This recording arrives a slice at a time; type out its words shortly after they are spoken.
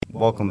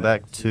welcome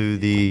back to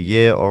the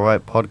Yeah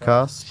Alright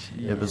podcast,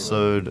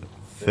 episode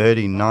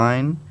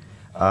 39.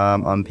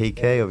 I'm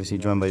PK, obviously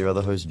joined by your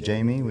other host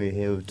Jamie. We're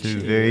here with two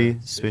very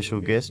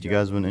special guests. You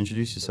guys want to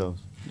introduce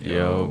yourselves?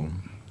 Yo.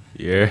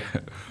 Yeah.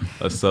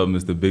 What's up,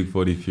 Mr. Big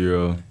 40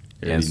 FURO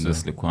and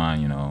SWISS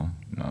LEEQUAN, you know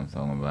what I'm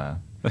talking about.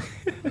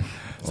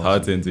 It's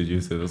hard to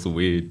introduce it. It's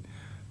weird.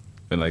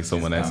 When like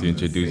someone asks you to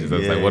introduce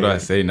yourself, it's like, what do I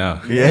say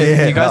now?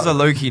 Yeah. You guys are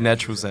low-key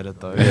naturals at it,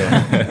 though.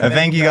 Yeah. And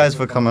thank you guys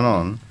for coming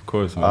on. Of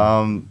course,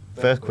 man.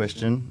 First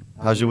question,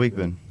 how's your week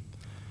been?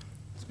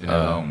 It's been a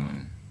long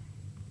one.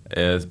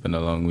 Yeah, it's been a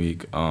long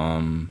week.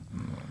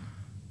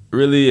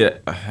 Really,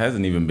 it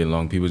hasn't even been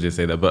long. People just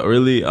say that. But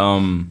really,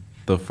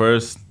 the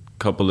first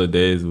couple of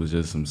days was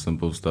just some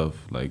simple stuff,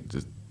 like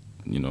just,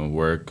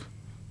 work.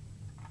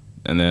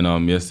 And then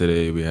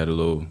yesterday we had a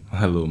little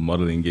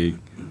modeling gig.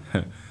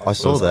 I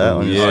saw that.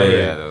 Cool.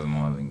 Yeah, that was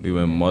modeling. We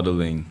went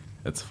modeling.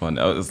 It's fun.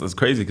 It's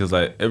crazy because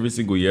like every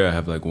single year I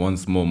have like one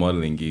small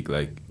modeling gig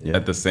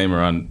at the same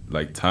around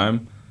like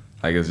time.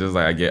 Like it's just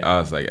like I get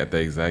asked like at the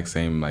exact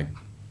same like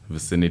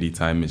vicinity,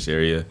 time-ish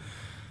area,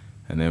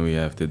 and then we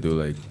have to do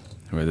like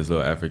wear this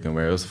little African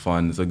wear. It was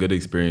fun. It's a good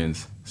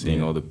experience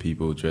seeing all the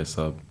people dress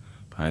up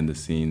behind the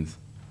scenes.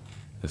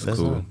 That's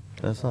cool.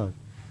 That's hard.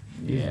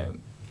 Yeah.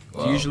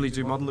 Do you usually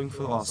do modeling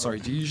for?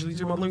 Do you usually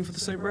do modeling for the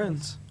same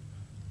brands?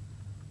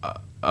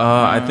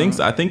 I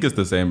think it's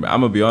the same.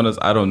 I'm gonna be honest.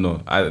 I don't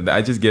know.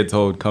 I just get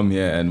told come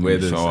here and wear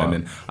this, and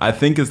then I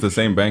think it's the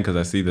same brand because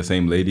I see the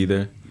same lady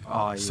there.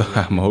 Oh, yeah. So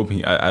I'm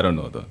hoping. I don't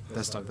know though.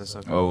 That's dope.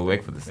 Oh, we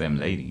work for the same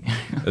lady.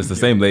 It's the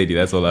same lady.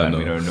 That's all I know.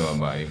 We don't know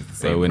about it. It's the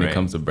same So when brand. it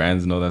comes to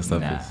brands and all that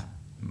stuff,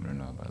 we don't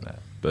know about that.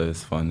 but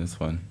it's fun. It's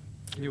fun.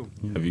 You.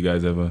 Have you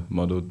guys ever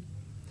modeled?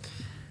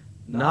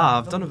 Nah,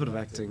 I've done a bit of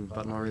acting,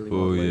 but not really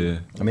Oh modeling. yeah.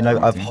 I mean,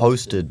 I've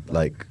hosted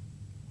like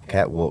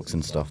catwalks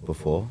and stuff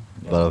before,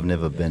 but I've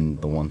never been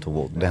the one to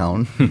walk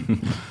down.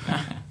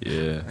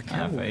 Yeah.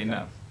 Fair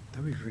enough.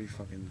 That'd be pretty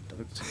fucking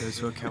dope to go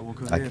to a catwalk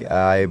with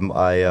I you.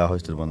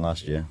 hosted one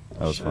last year.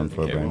 That was fun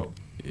for a Okay, brand. well,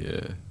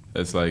 Yeah.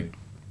 It's like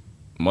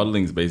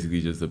modeling's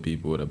basically just the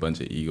people with a bunch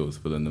of egos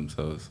feeling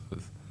themselves.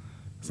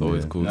 It's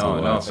always cool to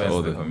no watch offense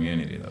all to the the.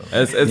 community though.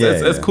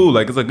 It's cool.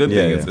 Like it's a good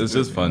Yeah, thing. yeah. It's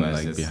just fun But it's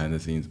like just- behind the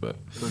scenes, but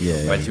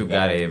Yeah. But you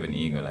gotta have an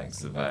ego like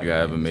survive. you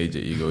gotta have a major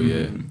ego,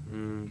 yeah,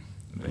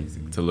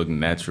 Basically. to look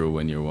natural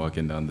when you're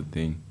walking down the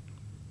thing.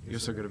 You're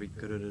also got to be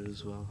good at it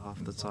as well,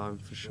 half the time,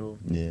 for sure.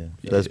 Yeah.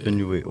 That's been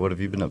your week. What have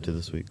you been up to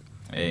this week?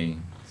 Hey,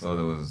 so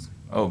there was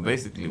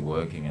basically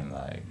working and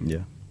like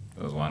Yeah.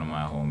 there was one of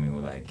my homies who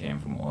like came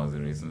from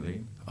Aussie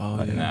recently. Oh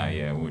But now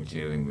we were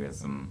chilling with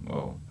some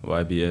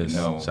YBS.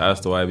 No. Shout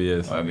out to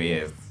YBS.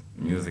 YBS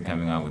music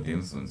coming out with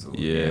him soon too.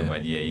 Yeah.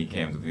 But he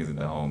came to visit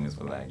the homies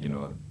for like, the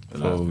For a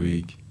last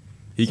week.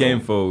 He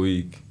came for a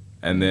week,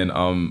 and then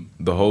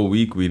the whole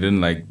week we didn't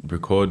like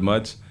record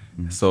much.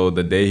 So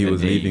the day he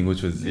was leaving,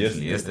 which was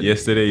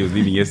yesterday, he was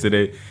leaving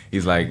yesterday.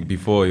 He's like,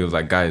 before he was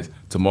like, guys,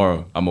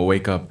 tomorrow I'm gonna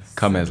wake up,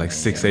 come at like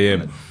 6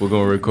 a.m. We're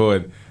gonna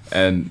record,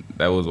 and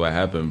that was what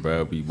happened,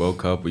 bro. We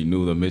woke up, we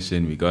knew the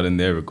mission, we got in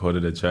there,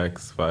 recorded the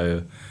tracks,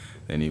 fire,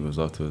 then he was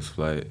off to his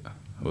flight. It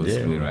was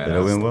Yeah. smooth. Right. Did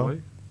it win well?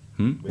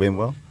 Win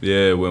well?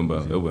 Yeah, it went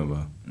well. It went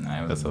well.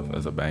 Nah, it was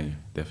That's a banger,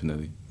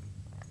 definitely.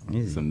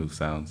 Easy. Some new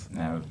sounds.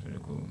 Nah, it was pretty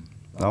cool.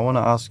 I want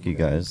to ask you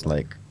guys,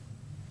 like,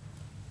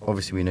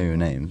 obviously we know your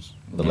names,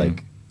 but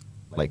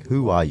like,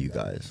 who are you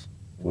guys?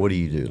 What do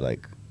you do?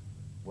 Like,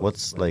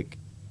 what's like,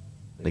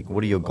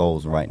 what are your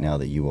goals right now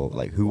that you are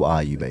like? Who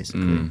are you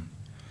basically?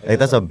 Like,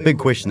 that's a big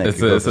question that It's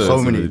could go a- for it's so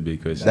a many. really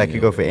big question, that could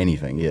yeah. go for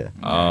anything. Yeah.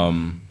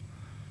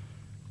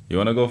 You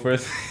wanna go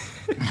first?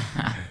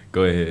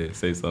 Go ahead,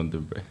 say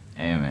something, bro.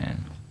 Hey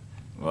man.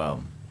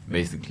 Well,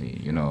 basically,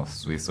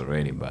 Swiss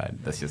already,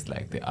 but that's just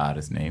like the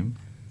artist name.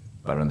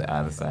 But on the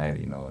other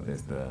side,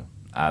 there's the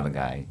other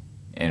guy.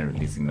 Ain't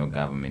releasing no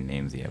government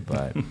names yet,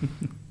 but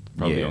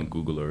Probably yeah. on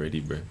Google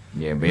already, bro.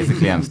 Yeah,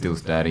 basically I'm still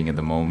studying at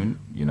the moment,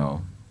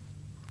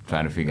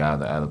 trying to figure out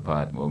the other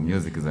part. Well,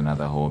 music is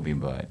another hobby,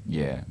 but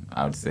yeah,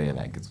 I would say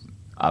like it's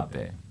up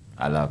there.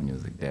 I love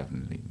music,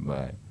 definitely,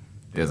 but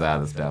there's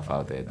other stuff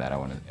out there that I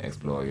want to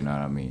explore, you know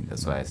what I mean?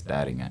 That's why I'm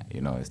starting at,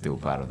 it's still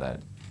part of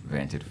that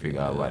venture to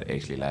figure out what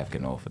actually life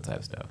can offer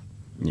type stuff.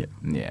 Yeah.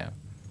 Yeah.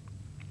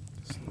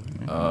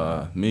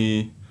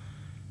 Me,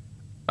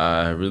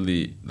 I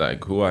really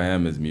like who I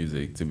am is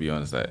music. To be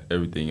honest,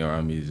 everything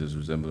around me is just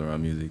resembling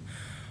around music.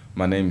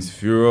 My name's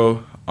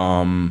FURO,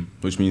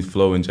 which means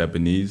flow in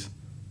Japanese.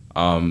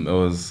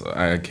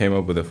 I came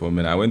up with it for a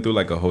minute. I went through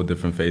like a whole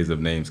different phase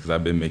of names because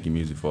I've been making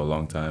music for a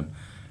long time.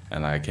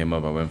 And I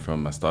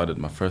started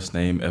my first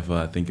name ever,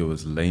 I think it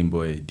was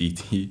Lameboy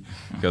DT,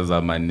 because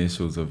of my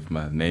initials of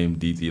my name,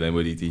 DT,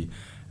 Lameboy DT.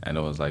 And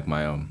it was like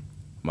my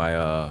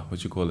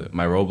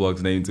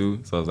Roblox name too.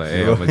 So I was like,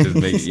 hey, I'm gonna just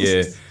make it,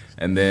 yeah.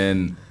 And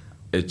then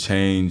it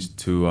changed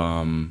to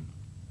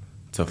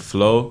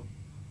Flow,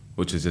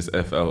 which is just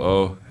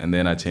FLO. And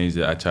then I changed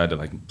it. I tried to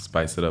like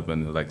spice it up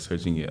and like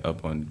searching it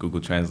up on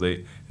Google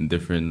Translate in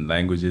different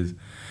languages.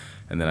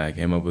 And then I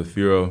came up with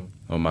FURO.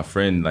 my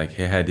friend, like,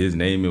 he had his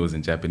name. It was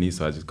in Japanese,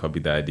 so I just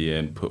copied the idea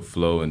and put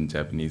flow in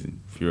Japanese and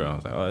FURO. I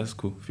was like, oh, that's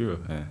cool, FURO.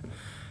 Yeah.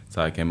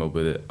 So I came up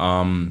with it.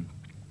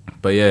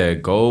 But yeah,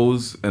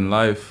 goals in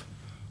life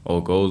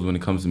or goals when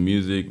it comes to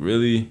music,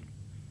 really,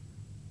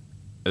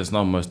 it's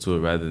not much to it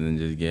rather than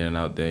just getting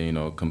out there, you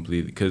know,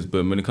 completely.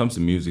 But when it comes to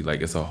music,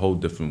 like, it's a whole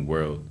different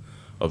world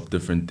of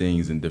different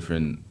things and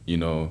different, you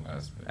know,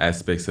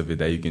 aspects of it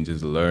that you can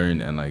just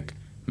learn and, like,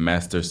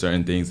 master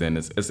certain things. And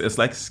it's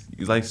like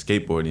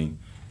skateboarding.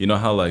 You know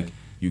how, like,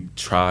 you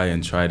try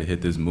to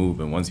hit this move,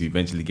 and once you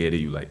eventually get it,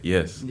 you like,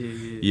 yes.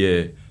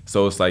 Yeah.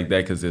 So it's like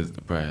that because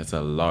it's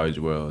a large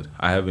world.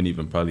 I haven't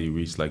even probably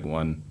reached, like,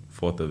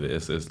 1/4 of it.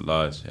 It's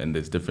large, and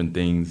there's different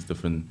things,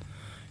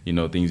 you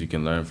know, things you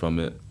can learn from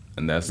it.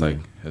 And that's like,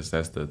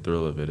 that's the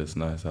thrill of it. It's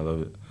nice. I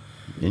love it.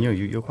 And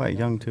you're quite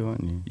young too,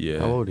 aren't you? Yeah.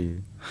 How old are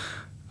you?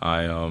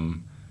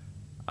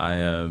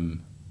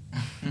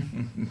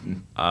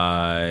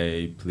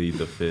 I plead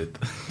the fifth.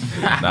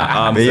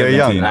 Nah, I'm 17.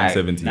 Young. I'm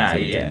 17. Nah,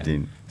 17. yeah.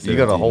 17. You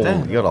got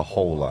a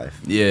whole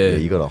life. Yeah.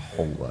 You got a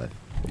whole life.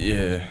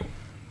 Yeah.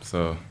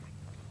 So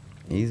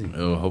Easy.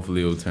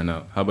 hopefully it'll turn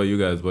out. How about you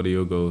guys? What are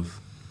your goals?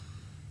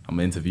 I'm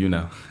gonna interview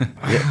now.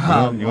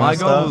 My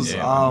goals,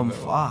 Yeah.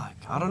 fuck,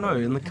 I don't know.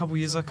 In a couple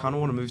years, I kind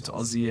of want to move to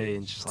Aussie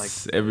and just like.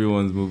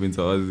 Everyone's moving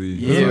to Aussie.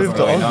 Yeah, What's moved to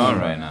going Aussie. on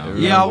right now?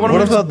 Yeah, I want to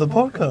What move. about the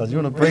podcast? You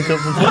want to break up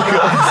the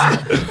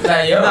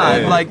podcast?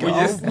 Nah, like we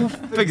just we'll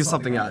figure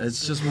something out.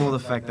 It's just more the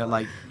fact that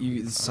like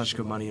there's such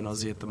good money in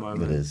Aussie at the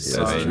moment. It is, yeah.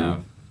 So That's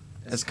true.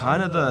 it's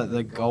kind of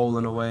the goal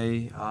in a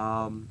way.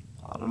 I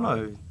don't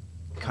know,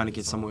 kind of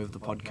get somewhere with the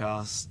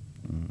podcast,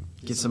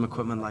 get some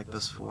equipment like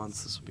this for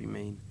once. This would be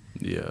mean.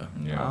 Yeah.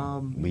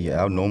 Yeah.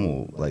 Our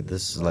normal, like,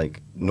 this is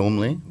like,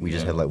 normally we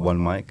just Yeah. have like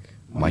one mic,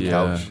 my Yeah.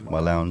 couch, my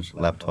lounge,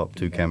 laptop,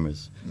 2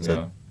 cameras. So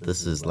Yeah.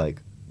 this is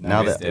like, Now now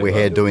we that step we're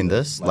here up. doing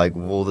this, like,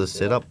 with all this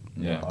setup,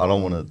 Yeah. I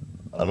don't want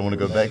to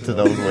go back to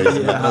those ways.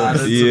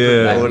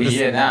 Yeah. Like, we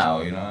here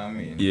now, you know what I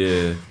mean?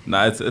 Yeah.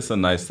 Nah, it's a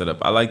nice setup.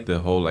 I like the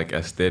whole, like,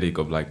 aesthetic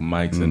of, like,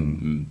 mics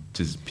and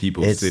just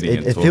people sitting and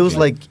It talking. feels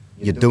like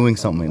you're doing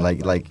something, like,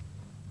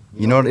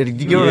 you know what I mean?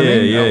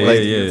 Yeah, Like,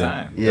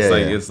 yeah.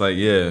 Yeah. It's like,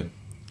 yeah.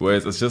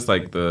 Whereas it's just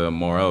like the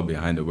morale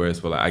behind it.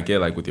 Whereas, well, like, I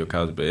get like with your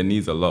couch, but it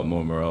needs a lot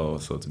more morale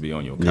also to be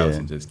on your couch Yeah.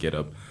 and just get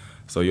up.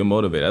 So you're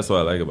motivated. That's what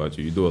I like about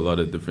you. You do a lot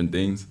of different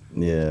things.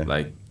 Yeah.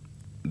 Like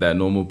that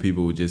normal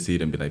people would just see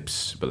it and be like,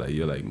 psh, but like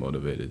you're like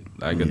motivated.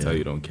 I can Yeah. tell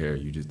you don't care.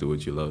 You just do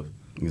what you love.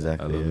 I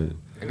Exactly. love Yeah. it.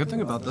 The good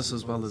thing about this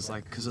as well is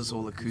like because it's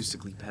all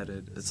acoustically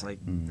padded. It's like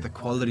the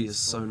quality is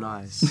so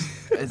nice.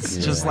 It's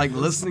just like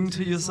listening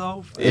to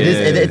yourself. It is.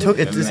 It's That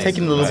just makes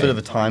taking a it little right. bit of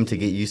a time to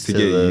get used To to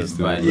get the used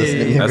to it.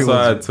 listening. That's why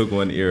I Everyone's- took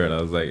one ear and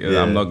I was like,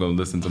 Yeah. I'm not gonna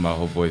listen to my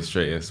whole voice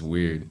straight. It's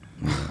weird.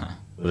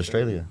 But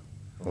Australia.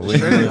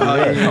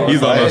 Australia.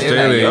 He's on Yeah,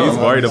 Australia. like, He's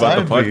worried about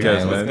the excited for you,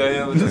 podcast, What's man.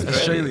 going on with this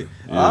Australia.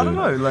 I don't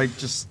know, like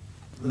just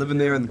living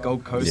there in the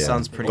Gold Coast Yeah.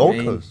 sounds pretty Gold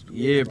mean. Coast?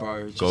 Yeah,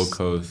 bro. Just Gold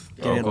Coast.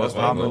 Get in Gold the Coast,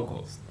 apartment. Gold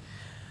Coast.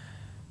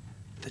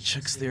 The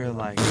chicks there are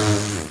like,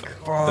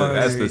 bro.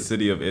 That's the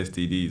city of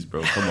STDs,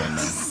 bro. Come on,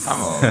 man.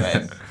 Come on,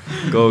 man.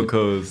 Gold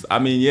Coast. I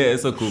mean, yeah,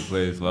 it's a cool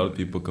place. A lot of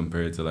people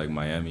compare it to like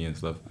Miami and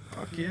stuff.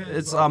 Fuck yeah,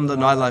 it's the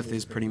nightlife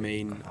there's pretty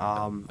mean.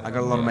 I got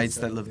a lot of mates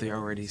that live there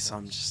already, so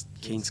I'm just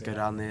keen to go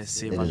down there,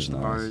 see a It bunch is of the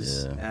nice,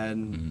 bros, yeah.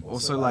 and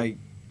also like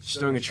just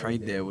doing a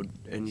trade there would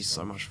earn you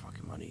so much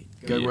fucking money.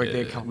 Go work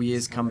there a Yeah. couple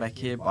years, come back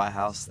here, buy a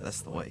house.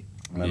 That's the way.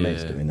 My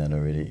mate's Yeah. doing that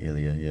already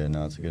earlier. Yeah,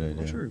 no, it's a good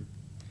idea. True.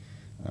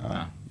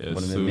 Yeah, Want him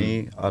soon. in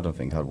me? I don't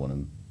think I'd want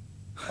him.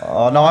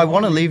 Oh no, I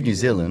want to leave New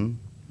Zealand.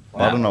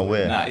 But I don't know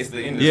where. Nah, it's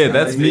the industry. Yeah,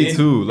 that's It's the me in-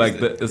 too. Like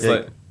the, it's Yeah.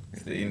 like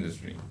it's the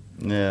industry.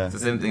 Yeah. It's the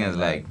same thing as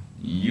like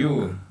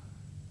you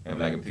have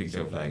like a picture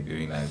of like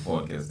doing like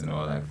podcasts and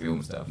all like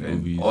film stuff. And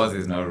Movies. ours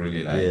is not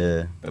really like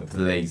Yeah. the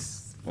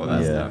place for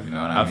that Yeah. stuff. You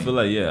know what I I mean? feel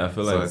like I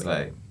feel so like it's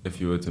like if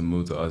you were to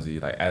move to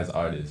Aussie, like as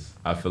artists,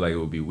 I feel like it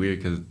would be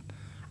weird because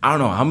I don't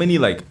know how many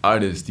like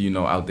artists do you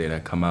know out there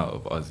that come out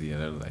of Aussie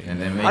and they're like, and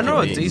then make I know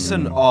a it big.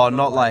 decent,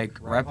 not like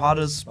rap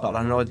artists, but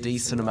I know a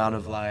decent amount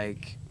of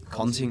like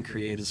content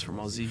creators from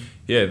Aussie.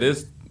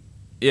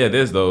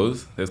 there's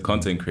those. There's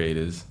content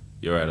creators.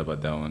 You're right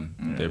about that one.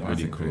 Mm, They're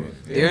pretty content cool.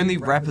 creators, The yeah. only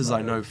rappers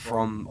I know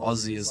from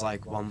Aussie is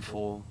like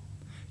 1-4.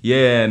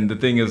 Yeah, and the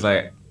thing is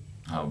like,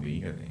 How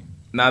big are they?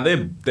 nah, they're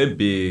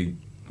big.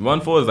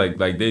 1-4 is like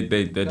they're They're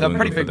doing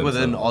pretty good big for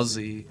within themselves.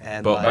 Aussie,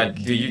 and But- like,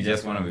 But do you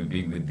just want to be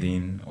big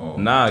within or?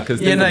 Nah, cause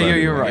Yeah, think no, about it. you're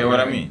You right. get what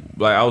I mean?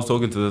 Like I was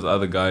talking to this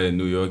other guy in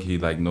New York. He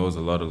like knows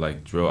a lot of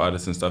like drill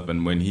artists and stuff.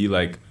 And when he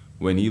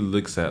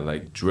looks at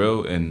like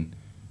drill and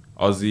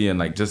Aussie and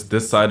like just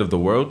this side of the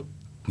world,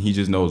 he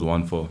just knows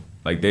 1-4.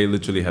 Like they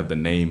literally have the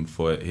name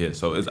for it here.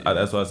 So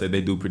that's why I say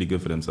they do pretty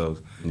good for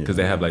themselves because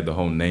they have like the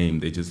whole name.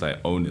 They just like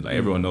own it. Like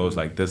everyone knows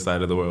like this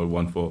side of the world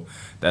 1-4,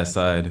 that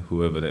side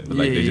whoever that. But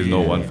like they just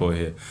know Yeah. 1-4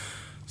 here.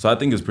 So I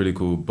think it's pretty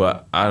cool.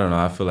 But I don't know.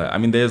 I feel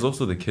like there's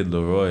also the kid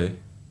Leroy.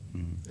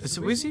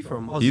 where's he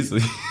from? Aussie? He's.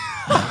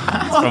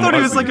 I thought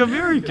he was like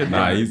American.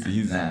 Nah,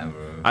 he's. Nah,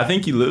 bro. I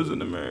think he lives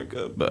in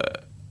America,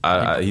 but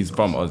he's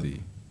from Aussie.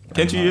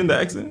 Can't you hear the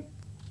accent?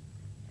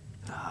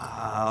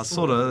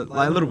 Sort of,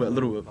 like a little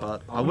bit,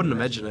 but I wouldn't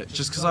imagine it.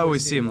 Just because I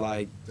always see him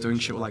like doing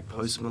shit with like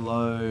Post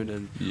Malone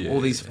and all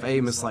these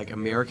famous like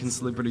American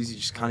celebrities. You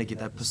just kind of get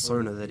that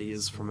persona that he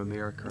is from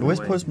America. in a Where's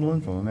way. Post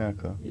Malone from?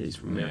 America. Yeah, he's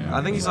from Yeah.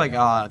 I think he's like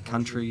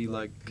country,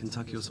 like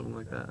Kentucky or something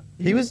like that.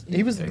 He was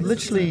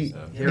literally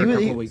Here a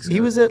couple of weeks he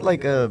ago. was at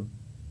like a.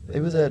 It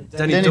was at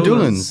Danny Danny Doolan's.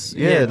 Doolan's.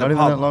 Yeah, Yeah, not the even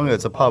pub. that long ago.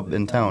 It's a pub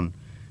in town.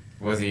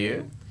 Was he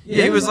here?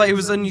 Yeah, he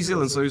was in New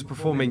Zealand, so he was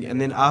performing, and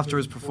then after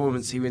his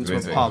performance, he went to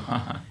a pub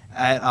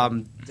at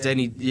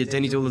Danny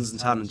Doolan's in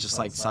town and just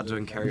like started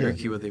doing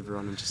karaoke with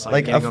everyone and just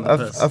like getting on the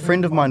piss. A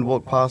friend of mine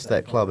walked past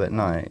that club at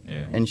night,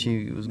 Yeah. and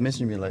she was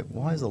messaging me like,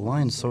 "Why is the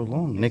line so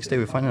long?" Next day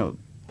we find out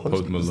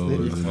Post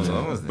Malone.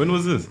 Malone. When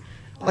was this?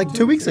 like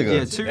 2 weeks ago.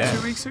 Yeah, two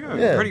weeks ago.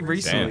 Yeah. Pretty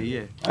recently, yeah.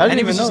 I didn't And he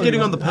even was just know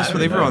getting he on the was- piss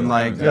with everyone,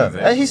 like...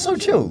 Yeah, he's so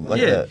chill.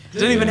 Like yeah, that.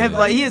 didn't even have,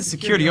 like, he had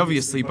security,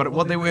 obviously, but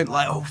what they weren't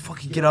like, oh,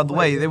 fucking get out of the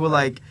way. They were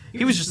like,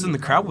 he was just in the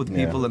crowd with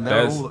people, and they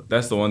were all...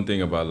 That's the one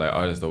thing about like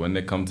artists though. When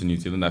they come to New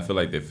Zealand, I feel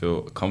like they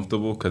feel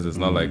comfortable because it's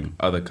not like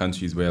other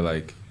countries where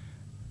like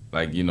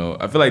you know,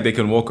 I feel like they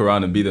can walk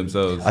around and be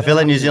themselves. I feel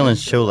like New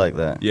Zealand's chill like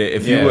that. Yeah,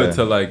 if you were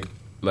to like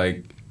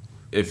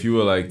if you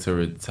were like to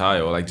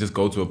retire or like just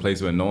go to a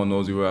place where no one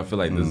knows you were, I feel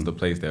like this is the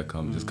place they'll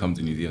come. Just come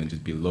to New Zealand,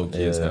 just be low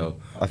key as hell,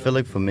 I feel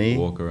like for me,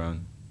 walk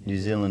around. New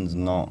Zealand's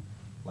not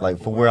like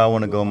for where I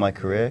want to go in my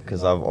career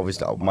because I've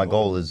obviously my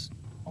goal is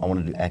I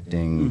want to do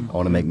acting, I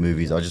want to make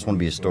movies, I just want to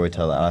be a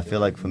storyteller. And I feel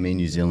like for me,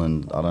 New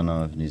Zealand, I don't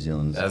know if New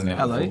Zealand's. Doesn't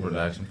have LA? a full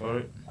production for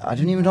it. I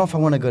don't even know if I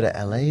want to go to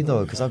LA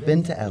though because I've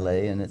been to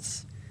LA and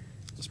it's.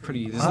 It's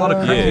pretty... There's a lot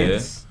of Yeah.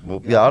 crackheads.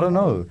 Well, yeah, I don't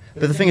know.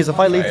 But the thing is, if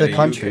I leave the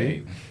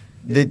country,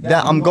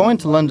 I'm going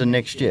to London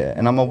next year,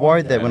 and I'm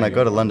worried that when I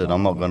go to London,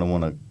 I'm not going to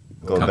want to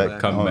go Come back. back.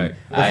 Come home. back.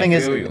 The I thing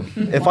is, feel you.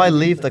 if I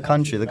leave the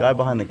country, the guy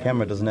behind the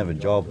camera doesn't have a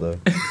job though.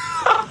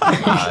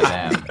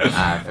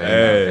 Ah, damn.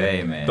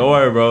 Hey, man. don't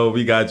worry, bro.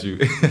 We got you.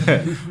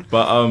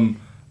 But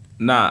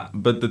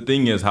But the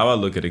thing is, how I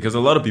look at it, because a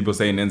lot of people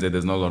say in NZ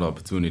there's not a lot of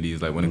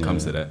opportunities, like when it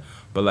comes to that.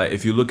 But like,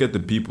 if you look at the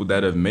people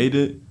that have made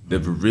it,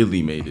 they've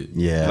really made it.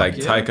 Yeah. Like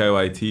Yeah. Taika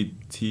Waititi.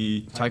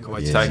 Taika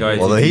Waititi. Taika Waititi.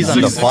 Although he's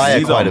under fire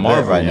a quite a bit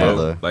Marvel, right now, bro.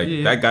 though. Like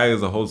Yeah. that guy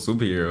is a whole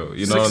superhero.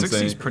 You know what I'm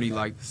 660 is saying? pretty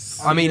like...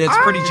 I mean, it's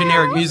pretty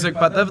generic music,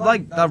 but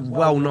they're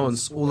well known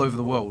all over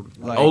the world.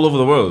 Like, All over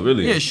the world,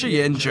 really. Yeah, sure.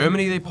 Yeah, in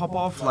Germany they pop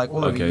off, like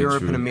all over Okay, Europe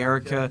true. and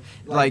America.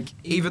 Like,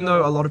 even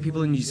though a lot of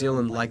people in New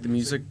Zealand like the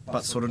music,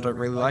 but sort of don't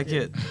really like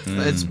it,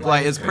 it's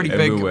pretty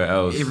big Everywhere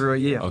else. Everywhere,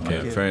 yeah. Okay,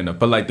 like, yeah. fair enough.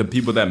 But like the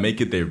people that make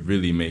it, they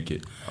really make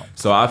it.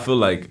 So I feel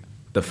like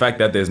the fact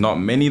that there's not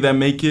many that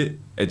make it,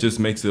 it just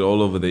makes it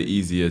all over the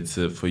easier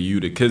for you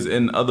to. Because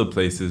in other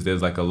places,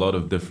 there's like a lot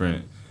of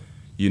different,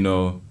 you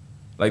know,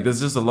 like there's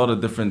just a lot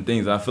of different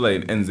things. I feel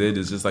like NZ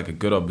is just like a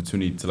good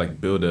opportunity to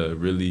like build a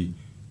really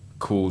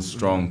cool,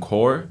 strong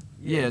core.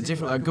 Yeah,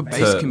 definitely a good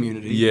base to-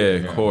 community.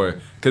 Yeah,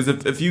 core. Because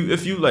if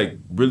you like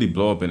really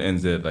blow up in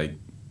NZ, like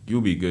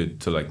you'll be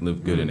good to like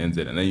live good in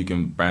NZ, and then you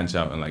can branch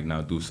out and like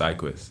now do side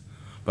quests.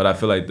 But I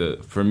feel like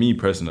for me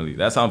personally,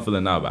 that's how I'm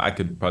feeling now. But I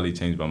could probably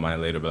change my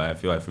mind later. But I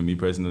feel like for me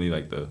personally,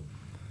 like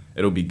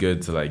it'll be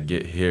good to like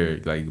get here,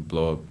 like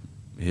blow up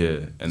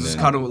here, and This is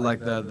then kind of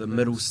like the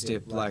middle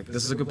step. Like,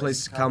 this is a good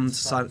place to come to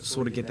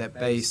sort of get that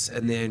base,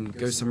 and then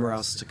go somewhere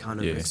else to kind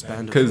of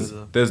expand it because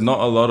further. there's not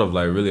a lot of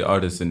like really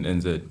artists in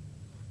NZ.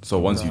 So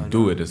once you No,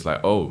 do it, it's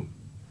like, oh,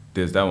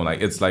 there's that one.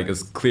 Like it's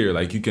clear.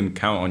 Like you can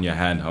count on your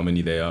hand how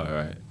many they are,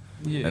 right?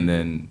 Yeah. And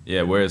then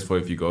whereas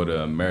if you go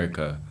to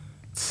America,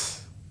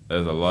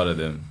 there's a lot of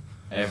them.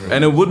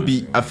 And it would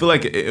be, I feel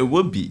like it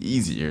would be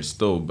easier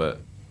still,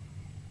 but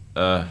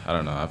I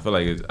don't know. I feel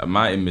like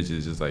my image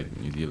is just like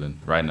New Zealand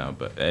right now,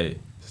 but hey,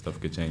 stuff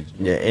could change.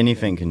 Yeah,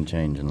 anything can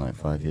change in like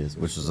 5 years,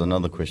 which is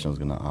another question I was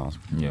gonna ask.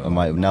 Yeah.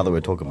 Now that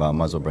we're talking about it, I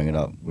might as well bring it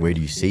up. Where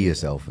do you see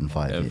yourself in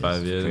 5 years? In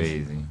 5 years.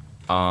 Crazy.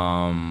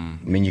 I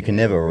mean, you can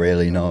never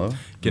really know.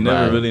 Can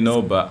never But really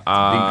know, but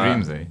Big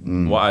dreams, eh?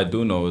 what I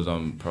do know is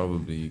I'm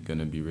probably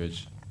gonna be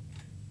rich.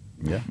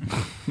 Yeah.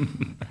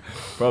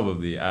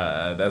 Probably.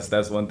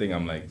 That's one thing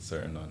I'm like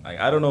certain on. Like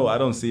I don't know. I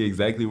don't see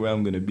exactly where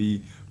I'm gonna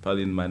be.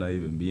 Probably might not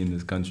even be in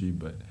this country,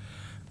 but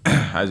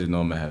I just know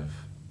I'm gonna have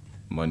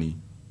money.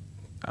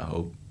 I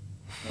hope.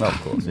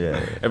 Of course,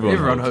 yeah.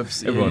 Everyone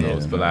hopes, Everyone yeah.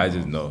 knows, but I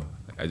just know.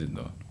 I just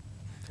know.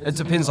 It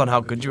depends on how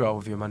good you are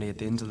with your money at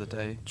the end of the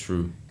day.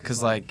 True.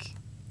 Because, like,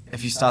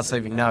 if you start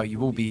saving now, you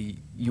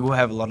will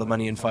have a lot of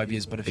money in 5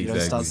 years. But if you don't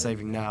start Exactly.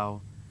 saving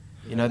now,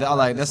 you know,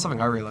 that's something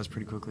I realized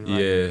pretty quickly. Like,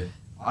 Yeah.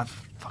 I've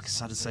fucking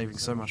started saving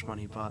so much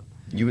money, but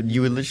You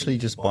were literally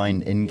just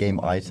buying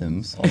in-game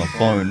items on a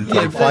phone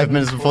like 5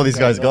 minutes before these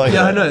guys got here.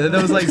 yeah, I know that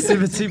was like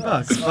 $70,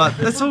 but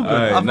that's all good.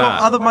 Alright, I've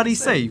got nah. other money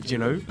saved, you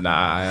know. Nah,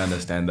 I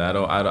understand that.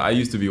 I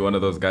used to be one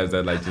of those guys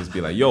that like just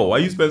be like, yo, why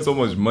you spend so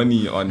much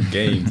money on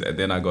games? And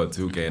then I got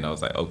 2K and I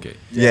was like, okay.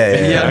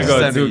 Yeah. I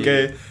got understand.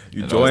 2K. You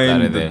It all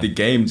started joined. there. The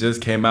game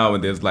just came out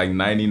and there's like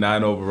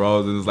 99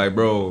 overalls and it's like,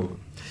 bro.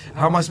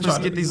 How am I supposed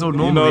to get these all You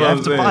know normally? what I I'm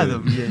have to buy saying?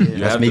 them. Yeah, You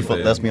yeah. have to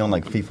pay. That's me on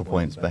like FIFA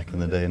points back in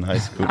the day in high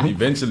school.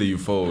 Eventually you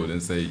fold and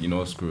say, you know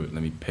what, screw it,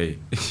 let me pay.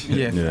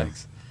 Yeah, Yeah.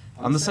 facts.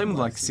 I'm the same with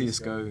like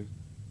CS:GO.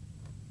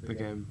 The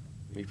game.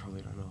 You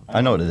probably don't know.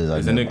 I know what it is.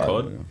 Isn't it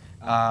COD?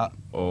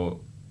 Or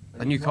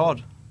A new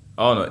COD.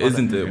 oh no,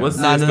 isn't it? What's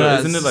No, CS:GO? no, no.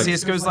 Isn't it like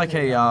CS:GO's like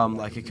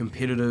a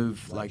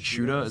competitive like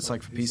shooter. It's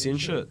like for PC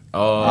and shit.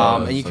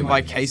 And you so can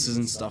buy cases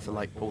and stuff and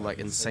like all like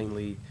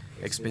insanely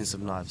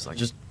expensive knives, like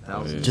Just-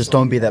 thousands. Just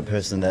don't be that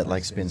person that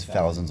like spends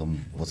thousands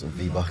on what's it,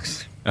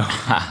 V-Bucks.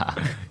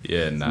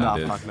 yeah, Nah,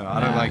 there's- fuck no. I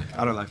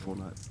don't like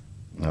Fortnite.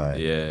 All right.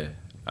 Yeah,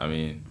 I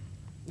mean,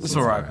 It's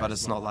alright, but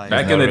it's not like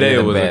back not in the day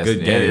really it was the a best. good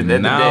Yeah, game. the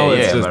Now day,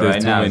 it's yeah, just but there's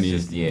right too now it's many.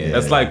 just- yeah.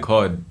 It's like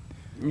COD.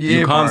 Yeah,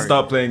 You can't bro.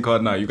 stop playing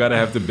COD now. You gotta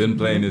have to been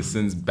playing it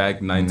since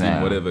back 19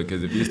 Nah. whatever.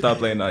 Because if you stop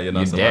playing now, you're not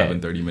You're surviving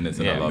dead. 30 minutes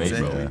in Yeah, a lobby, bro.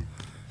 basically.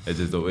 It's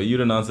just the way you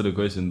didn't answer the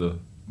question though.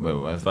 Wait,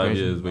 what's the 5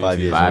 question? years. Wait, 5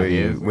 years. 5 where,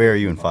 years. where are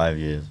you in 5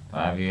 years?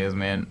 5 years,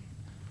 man.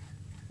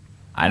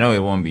 I know it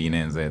won't be in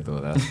NZ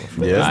though. That's for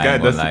sure. Yeah, this I guy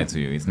ain't gonna doesn't- lie to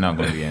you. It's not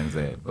gonna be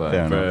NZ, but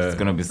Fair enough. it's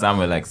gonna be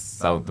somewhere like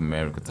South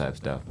America type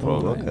stuff, Oh,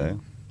 probably. okay.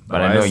 But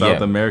Why I know, South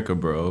yeah. America,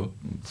 bro.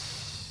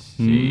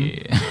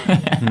 Shit.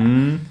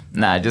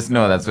 Nah, just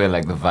know that's where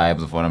like the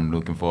vibes of what I'm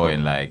looking for,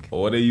 and like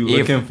What are you If-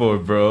 looking for,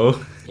 bro?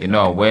 you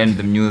know when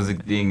the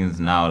music thing is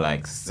now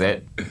like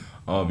set,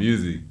 Oh,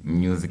 music.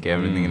 music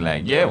everything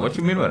like yeah. What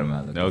you mean what am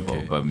I looking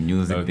Okay. for? But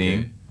music Okay.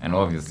 thing, and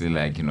obviously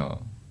like you know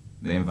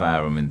the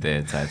environment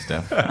there type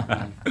stuff.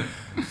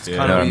 It's Yeah.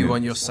 kind of where you Yeah.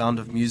 want your sound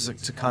of music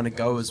to kind of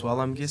go as well,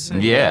 I'm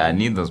guessing. Yeah, I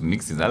need those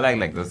mixes. I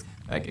like those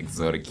like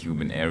exotic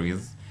Cuban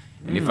areas,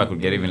 and if I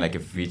could get even like a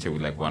feature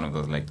with like one of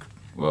those like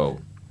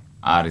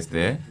artists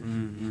there,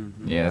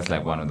 yeah, that's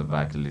like one of the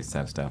bucket list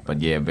type stuff.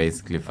 But yeah,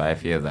 basically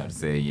 5 years, I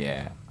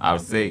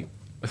would say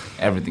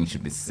everything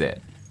should be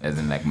set, as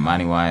in like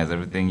money wise,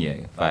 everything. Yeah,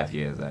 5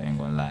 years. I ain't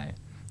gonna lie.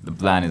 The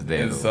plan is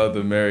there. In though. South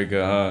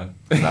America,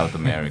 huh? South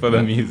America. For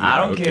the music. I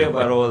don't okay. care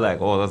about all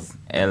those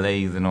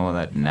LAs and all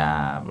that.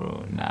 Nah,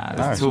 bro. Nah, I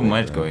there's too respect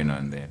much that. going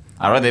on there.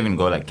 I'd rather even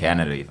go like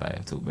Canada if I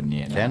have to, but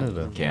yeah. nah.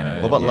 Canada.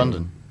 Canada. What about yeah.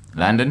 London?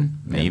 London?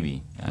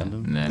 Maybe.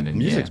 London. London.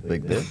 Music's yeah.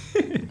 big there.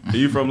 Are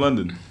you from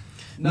London?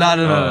 No. I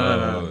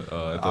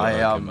thought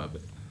okay, my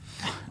bad.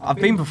 I've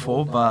been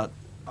before, but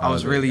I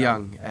was really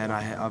young, and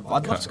I'd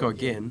love to go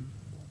again.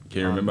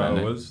 Can you remember how it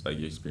London. was? Like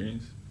your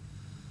experience?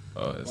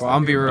 Oh, it's Well,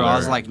 I'm be real. I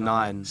was blurry. like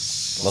 9.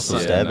 Lots of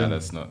Yeah, stabbing. nah,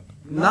 that's not.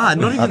 Nah,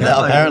 not even that.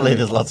 Like, Apparently,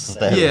 there's lots of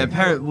stabbing. Yeah,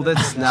 apparently. Well,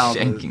 that's now.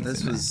 Shankings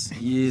This and was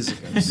years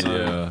ago. So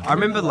Yeah. I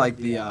remember like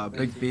the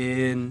Big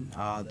Ben,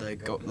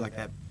 like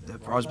that.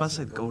 I was about to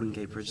say the Golden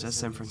Gate Bridge. That's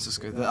San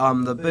Francisco.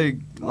 The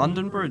big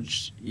London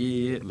Bridge.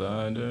 Yeah.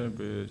 London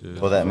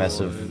Bridge. Or that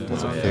massive-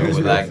 that's a Yeah, Ferris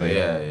we wheel like thing.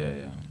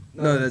 yeah.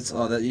 No, that's the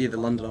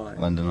London Eye.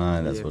 London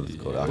Eye, that's Yeah. what it's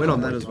called. I I went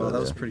on can't that wait as to well. go That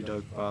was there. pretty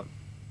dope. But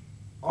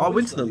I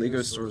went to the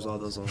Lego store as well.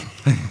 That was all.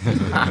 We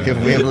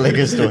have a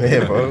Lego store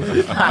here, bro. We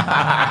didn't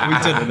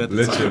at the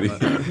Literally.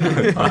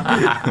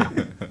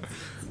 time.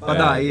 But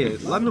nah, yeah,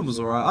 London was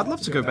alright. I'd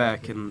love to go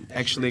back and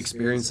actually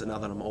experience it now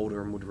that I'm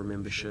older and would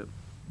remember shit.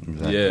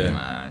 Exactly. Yeah,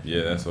 Nah.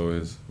 yeah, that's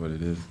always what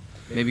it is.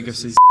 Maybe go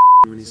see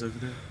when he's over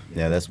there.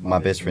 Yeah, that's my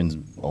best friend's.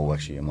 Oh,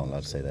 actually, I'm not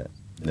allowed to say that.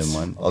 Never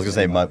mind. I was gonna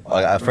say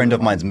a friend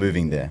of mine's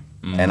moving there,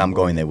 and I'm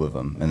going there with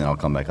him, and then I'll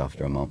come back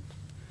after a month.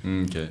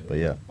 Okay. But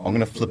yeah, I'm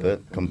gonna flip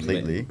it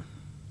completely,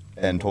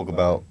 and talk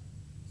about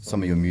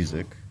some of your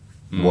music.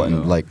 What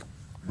and like,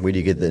 where do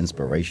you get the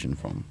inspiration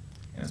from?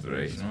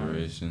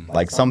 Inspiration.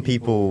 Like some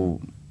people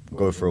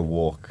go for a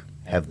walk,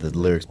 have the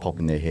lyrics pop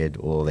in their head,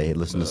 or they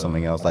listen to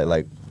something else.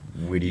 Like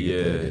where do you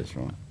get the Yeah. ideas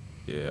from?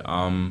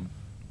 Yeah.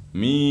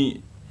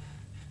 Me.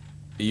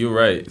 You're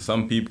right.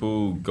 Some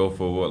people go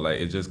for what like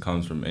it just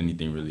comes from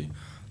anything really.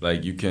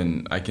 Like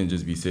I can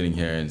just be sitting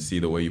here and see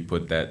the way you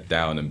put that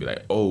down and be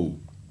like, oh,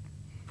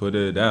 put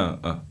it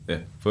down. Yeah,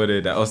 put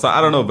it down. Oh, so I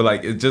don't know, but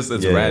like it's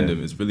Yeah.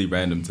 random. It's really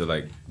random to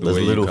like the Those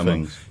way little you come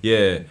things. Up.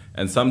 Yeah,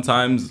 and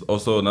sometimes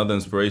also another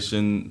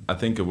inspiration. I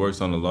think it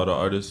works on a lot of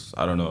artists.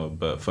 I don't know,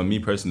 but for me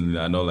personally,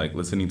 I know like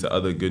listening to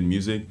other good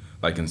music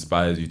like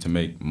inspires you to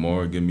make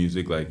more good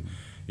music. Like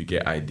you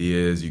get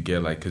ideas, you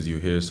get like because you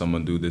hear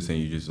someone do this and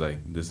you just like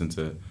listen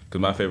to.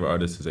 Because my favorite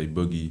artist is a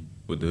Boogie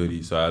with the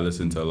Hoodie, so I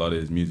listen to a lot of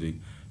his music,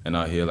 and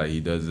I hear like he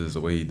does this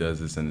the way he does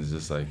this, and it's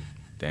just like.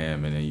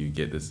 Damn, and then you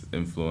get this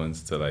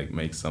influence to like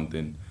make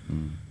something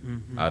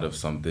out of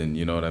something,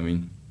 you know what I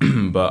mean?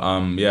 But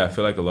yeah, I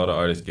feel like a lot of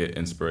artists get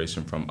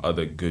inspiration from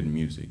other good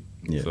music.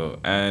 Yeah. So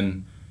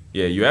and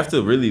yeah, you have to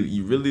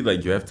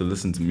you have to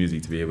listen to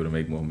music to be able to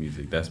make more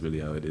music. That's really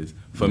how it is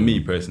for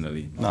me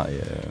personally. Nah,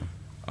 yeah.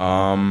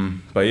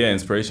 But yeah,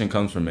 inspiration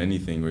comes from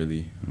anything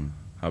really.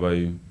 How about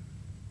you?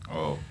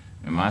 Oh,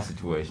 in my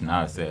situation,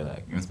 I would say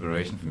like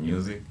inspiration from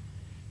music.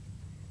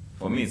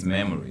 For me, it's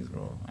memories,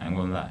 bro. I ain't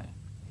gonna lie.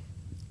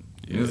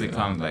 Music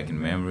comes like in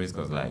memories,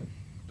 cause like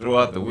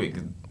throughout the week,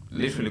 it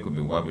literally could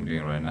be what we're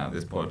doing right now.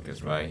 This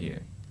podcast right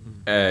here.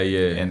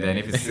 Yeah. And then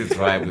if it sits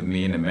right with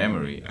me in the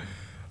memory,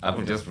 I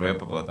could just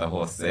rap about the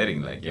whole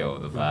setting, like yo,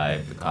 the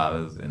vibe, the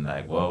colors, and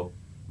like well,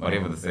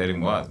 whatever the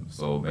setting was.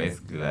 So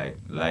basically, like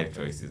life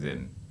choices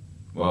and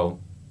well,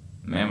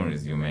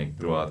 memories you make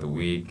throughout the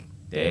week,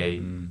 day,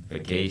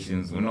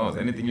 vacations, who knows,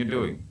 anything you're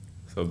doing.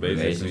 So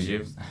basically,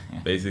 relationships.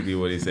 basically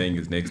what he's saying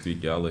is next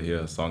week y'all will hear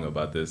a song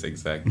about this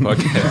exact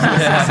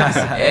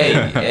podcast.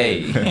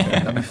 hey.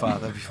 That'd be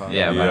fun. That'd be fun.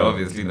 Yeah, but Yeah.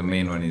 obviously the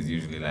main one is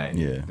usually like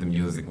Yeah. the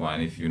music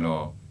one. If you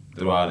know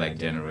throughout like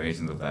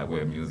generations of like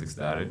where music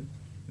started,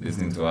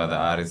 listening to other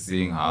artists,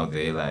 seeing how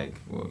they like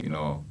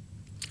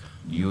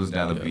used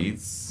other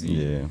beats,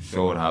 Yeah.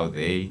 showed how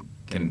they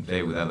can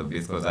play with other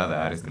beats because other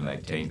artists can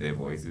like change their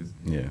voices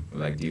Yeah. with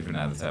like different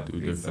other type of Do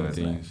beats. So different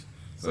it's like, things.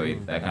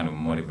 so that kind of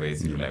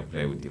motivates you to like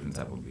play with different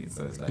type of beats.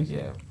 So it's like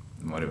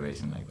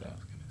motivation like that.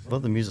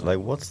 About the music, like,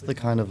 what's the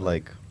kind of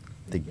like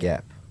the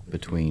gap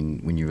between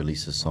when you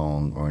release a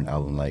song or an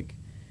album? Like,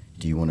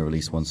 do you want to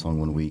release one song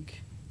one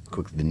week,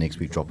 quickly the next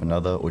week drop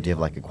another, or do you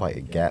have like quite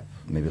a gap?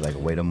 Maybe like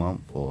wait a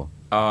month, or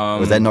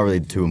is that not really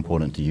too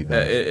important to you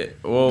guys?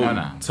 Well,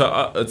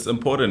 it's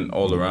important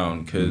all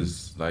around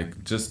because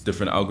like just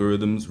different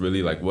algorithms.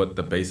 Really, like what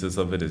the basis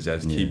of it is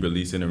just keep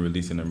releasing and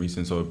releasing and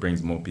releasing, so it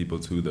brings more people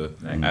to the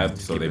app,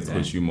 so they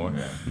push you more.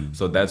 Yeah.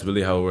 So that's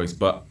really how it works.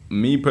 But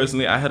me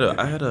personally, I had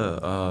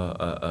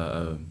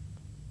a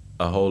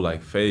whole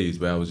like phase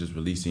where I was just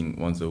releasing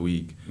once a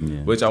week,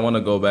 which I want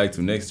to go back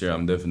to next year.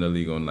 I'm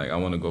definitely going I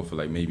want to go for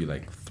like maybe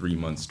like 3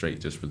 months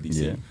straight just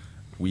releasing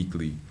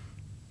weekly,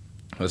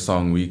 a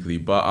song weekly.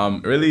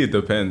 But really it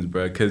depends,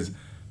 bro. Cause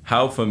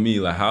how for me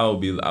like I'll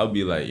be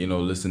like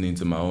listening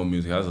to my own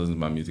music. I listen to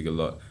my music a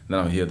lot. Then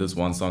I'll hear this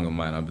one song of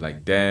mine. I'll be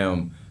like,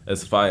 damn,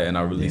 it's fire, and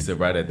I'll release it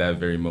right at that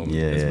very moment.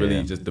 It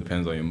really just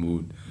depends on your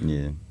mood.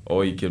 Yeah.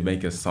 Or you could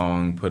make a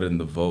song, put it in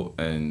the vote,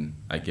 and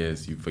I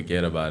guess you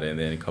forget about it, and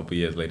then a couple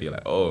years later you're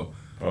like, oh.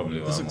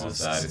 Probably what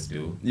most artists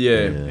do. Yeah.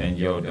 And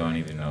don't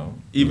even know.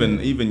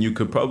 Even you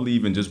could probably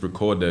even just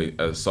record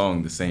a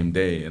song the same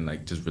day and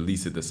like just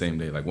release it the same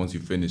day. Like once you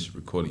finish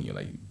recording it,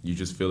 like you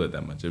just feel it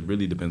that much. It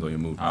really depends on your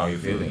mood. How are you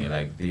feeling? You're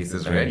like, this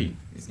is ready.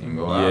 This can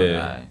go out.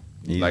 Yeah.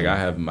 Like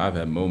I've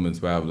had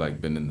moments where I've like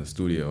been in the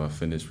studio, I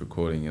finished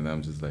recording, and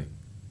I'm just like,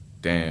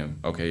 damn,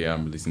 okay, yeah,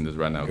 I'm releasing this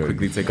right now. Good.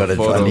 Quickly take a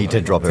photo. I need to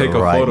drop it take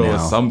right a photo now. or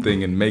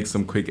something and make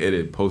some quick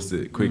edit, post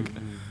it quick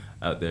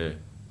out there,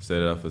 set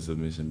it up for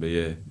submission. But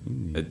yeah,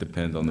 it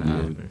depends on the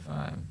mood.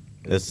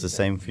 It's the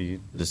same for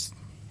you. Just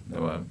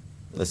The what?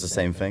 that's the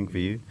same thing for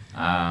you.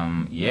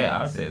 Yeah,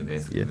 I would say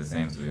basically the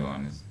same, to be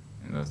honest.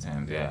 In those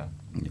times, yeah.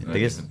 I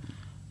guess.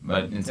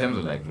 But in terms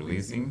of like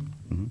releasing,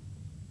 Mhm.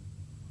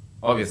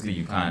 obviously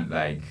you can't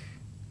like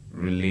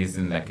release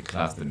in like a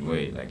clustered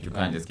way. Like you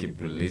can't just keep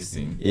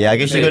releasing. Yeah, I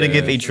guess you got to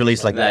give each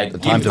release like the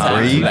time give to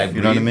breathe. like, you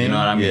know what I mean? You know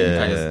what I mean? You Yeah.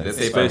 can't just, let's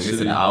say if I release an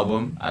Especially-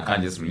 album, I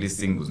can't just release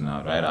singles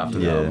now right after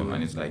the Yeah. album. I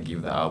need to like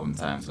give the album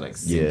time to like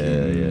sink Yeah,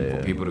 in yeah, for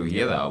yeah. people to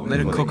hear the album.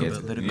 Let it before cook they a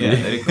get bit, let it yeah, cook.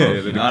 let it cook. Yeah, You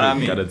let it know what I cook.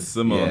 mean? Gotta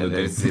simmer on the let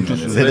it thing.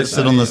 simmer. Let it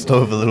sit on the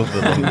stove a little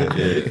bit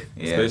longer.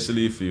 Yeah.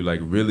 Especially if you like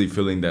really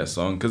feeling that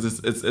song, because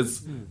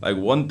it's like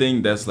one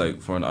thing that's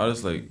like for an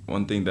artist, like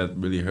one thing that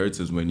really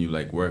hurts is when you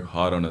like work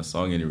hard on a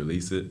song and you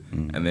release it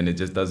and then it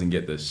just doesn't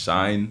get the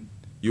shine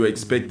you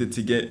expect it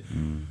to get,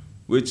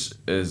 which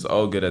is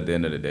all good at the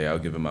end of the day. I'll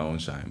give it my own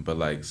shine, but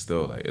like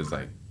still like it's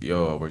like,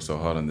 yo, I worked so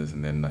hard on this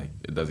and then like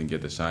it doesn't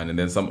get the shine, and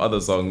then some other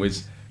song which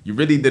you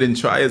really didn't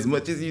try as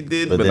much as you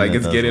did, But but then like it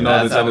it's doesn't. getting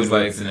all the That's how time. it It's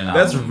like works in an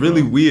that's album,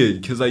 really bro.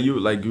 weird because like you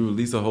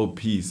release a whole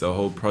piece, a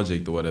whole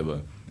project or whatever,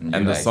 And and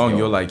you're the like, song yo.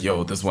 you're like,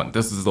 yo, this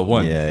is the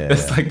one. Yeah,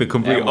 That's yeah. like the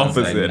complete Everyone's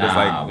opposite. Like, It's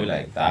nah, like we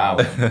like that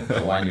one.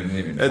 The one you didn't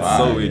even that's try.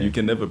 so weird. yeah. You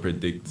can never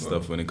predict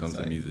stuff when it comes to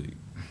like- music.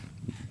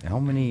 How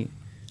many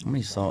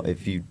songs?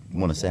 If you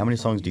want to say, how many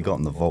songs do you got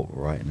in the vault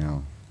right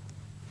now?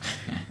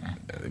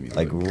 Let me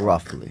Like look.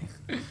 roughly.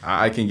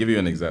 I can give you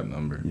an exact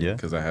number. Yeah?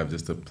 Because I have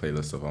just a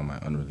playlist of all my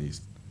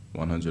unreleased.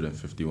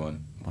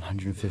 151.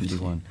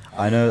 151.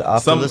 I know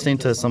after listening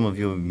to some of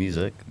your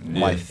music,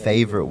 my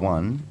favorite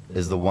one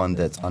is the one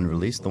that's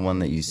unreleased, the one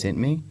that you sent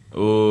me.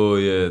 Oh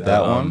yeah,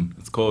 That one?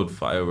 It's called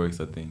Fireworks,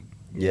 I think.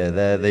 Yeah,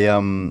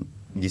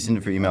 you sent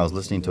it through email. I was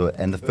listening to it,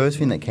 and the first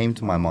thing that came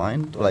to my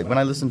mind, like when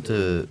I listen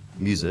to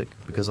music,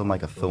 because I'm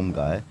like a film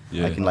guy,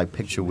 Yeah. I can like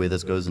picture where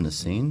this goes in a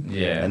scene.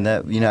 Yeah. And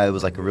that, it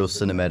was like a real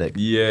cinematic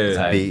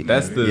Yeah, beat.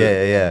 that's the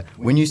Yeah.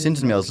 When you sent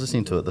it to me, I was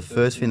listening to it. The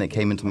first thing that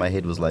came into my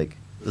head was like,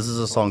 this is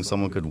a song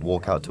someone could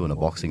walk out to in a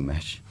boxing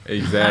match.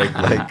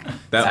 exactly. Like,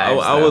 that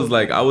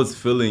Type I was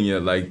feeling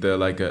it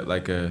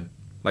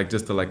like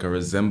just a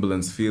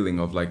resemblance feeling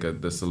of like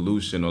the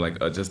solution or like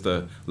just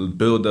a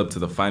build up to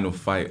the final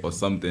fight or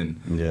something.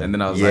 Yeah. And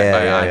then I was Yeah,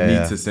 like, yeah, I need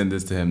yeah. to send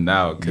this to him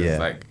now because Yeah.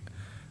 like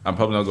I'm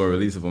probably not gonna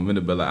release it for a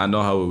minute, but like I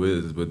know how it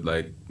is with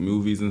like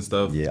movies and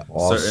stuff. yeah.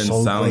 Oh, certain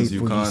so sounds you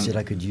grateful you can't. said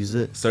I could use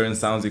it. Certain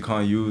sounds you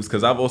can't use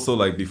because I've also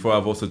like before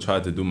I've also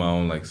tried to do my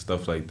own like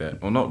stuff like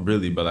that. Well, not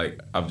really, but like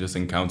I've just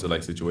encountered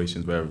like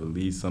situations where I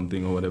release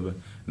something or whatever,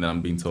 and then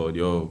I'm being told,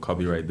 "Yo,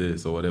 copyright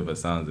this" or whatever it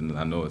sounds, and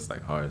I know it's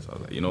like hard. So I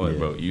was like, you know what, Yeah.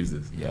 bro, use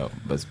this. Yo,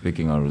 but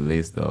speaking of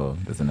release though,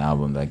 there's an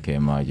album that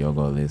came out. You'll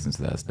go listen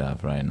to that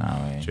stuff right now,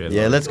 eh? Dreadlock.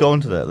 Yeah, let's go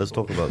into that. Let's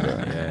talk about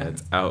that. Yeah,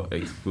 it's out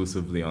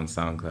exclusively on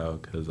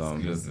SoundCloud because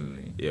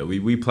Exclusively. yeah,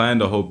 we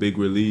planned a whole big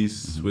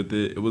release with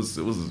it. It was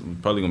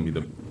probably gonna be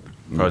the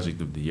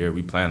project of the year.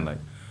 We planned like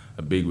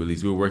a big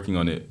release. We were working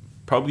on it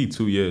probably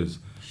 2 years.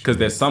 because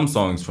there's some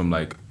songs from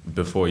like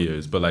before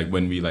years, but like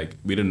when we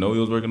didn't know he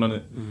was working on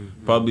it.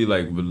 Probably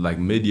like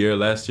mid-year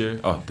last year.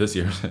 Oh, this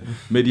year,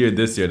 mid-year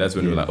this year. That's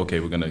when we were like, okay,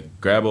 we're gonna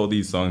grab all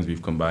these songs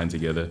we've combined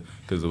together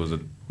because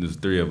there's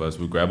 3 of us.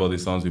 We grab all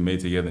these songs we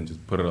made together and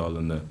just put it all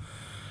in the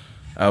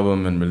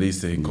album and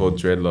release it called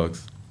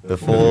Dreadlocks.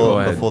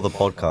 Before the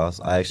podcast,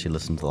 I actually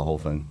listened to the whole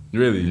thing.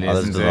 Really? I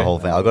listened to the whole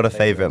thing. I got a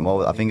favorite.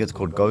 I think it's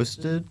called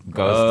Ghosted.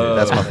 Ghosted.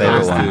 That's my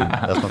favorite one.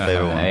 That's my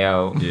favorite one.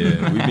 Ayo.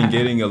 Yeah, we've been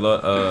getting a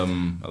lot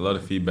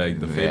of feedback.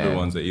 The favorite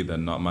ones are either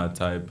Not My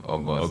Type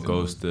or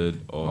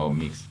Ghosted or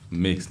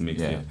mixed.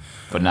 Yeah.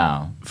 For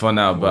now.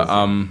 But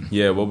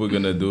what we're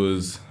gonna do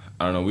is,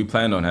 I don't know. We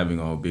planned on having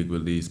a whole big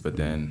release, but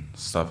then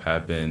stuff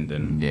happened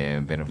and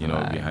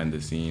behind the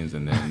scenes,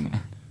 and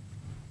then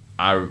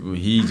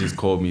he just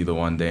called me the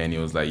one day and he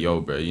was like, "Yo,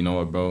 bro, you know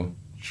what, bro?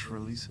 Just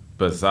release it.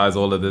 Besides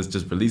all of this,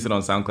 just release it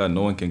on SoundCloud.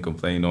 No one can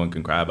complain. No one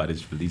can cry about it.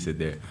 Just release it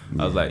there."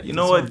 I was like, you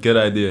know what? Good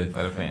idea.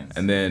 For the fans.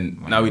 And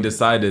then now we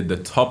decided the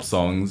top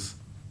songs,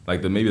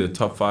 like maybe the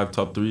top 5,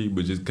 top 3,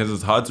 which is because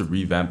it's hard to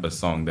revamp a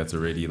song that's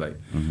already like.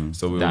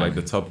 So we were like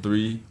the top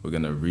 3. We're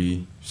gonna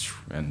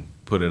and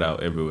put it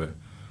out everywhere.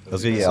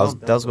 That's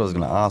what I was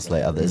gonna ask.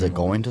 Like, is it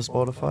going to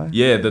Spotify?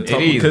 Yeah, the top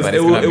because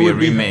it would be a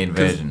remade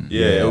version.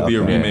 Yeah, it would be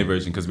a remade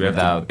version because we have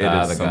to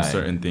edit some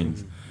certain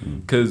things.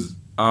 Because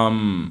I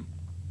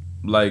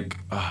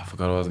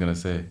forgot what I was gonna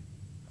say.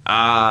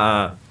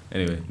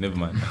 Anyway, never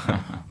mind.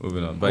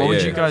 Moving on. But what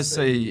would you guys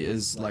say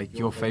is like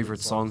your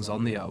favorite songs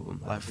on the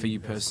album, like for you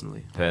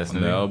personally?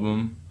 On the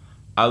album,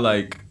 I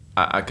like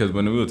because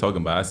when we were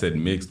talking about it, I said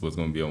Mixed was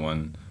gonna be a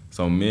one.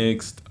 So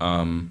Mixed,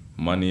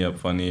 Money Up,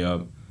 Funny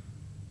Up,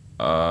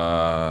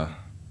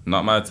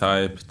 Not My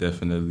Type,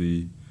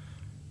 definitely.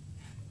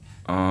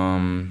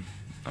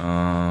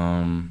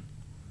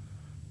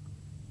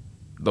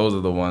 Those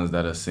are the ones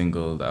that are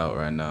singled out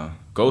right now.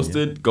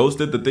 Ghosted.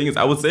 The thing is,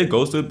 I would say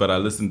Ghosted, but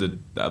I've listened to it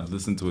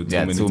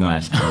too many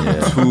times.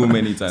 Too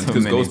many times.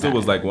 Because Ghosted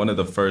was like one of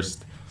the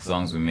first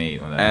songs we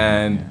made on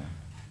that.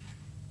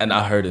 And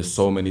I heard it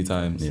so many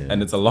times. Yeah.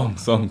 And it's a long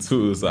song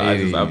too. So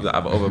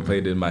I've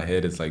overplayed it in my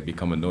head. It's like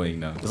become annoying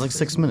now. It's like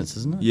 6 minutes,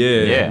 isn't it?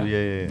 Yeah.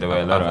 There were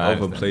a lot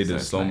I've overplayed it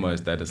so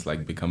much that it's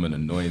like become an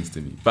annoyance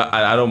to me. But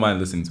I don't mind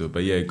listening to it.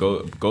 But yeah,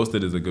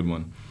 Ghosted is a good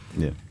one.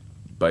 Yeah.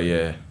 But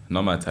yeah,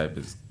 Not My Type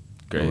is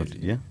great.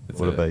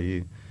 What about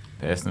you?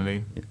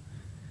 Personally?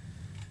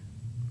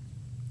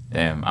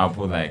 I'll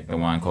put like the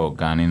one called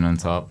Gunning on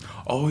top.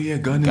 Oh yeah,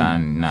 Gunning.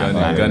 Gunning.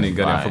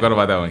 I forgot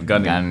about that one.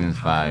 Gunning is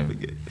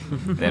 5.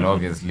 Then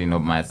obviously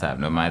Not My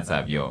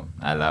Type, yo.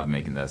 I love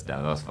making that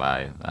stuff. That was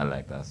 5. I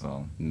like that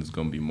song. And there's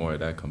gonna be more of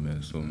that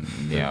coming soon.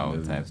 Yeah,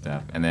 all type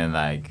stuff. And then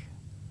like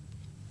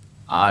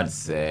I'd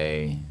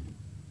say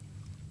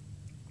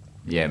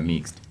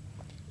Mixed.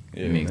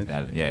 Mixed.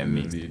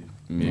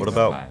 What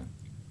about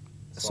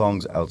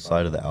songs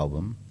outside of the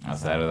album?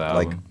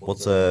 Like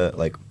what's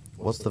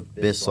the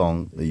best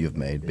song that you've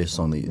made? Best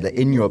song that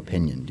in your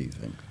opinion, do you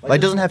think? Like,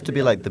 it doesn't have to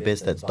be like the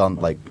best that's done,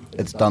 like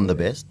it's done the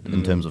best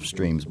in terms of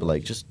streams, but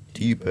like just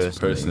to you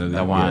personally.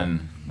 The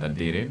one that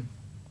did it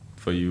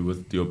for you.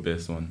 What's your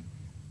best one?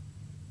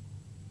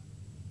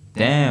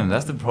 Damn,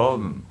 that's the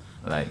problem.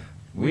 Like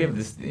we have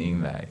this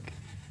thing like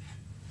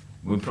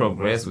we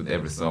progress with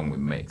every song we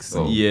make.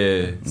 So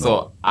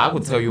So I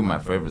could tell you my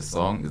favorite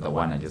song is the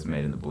one I just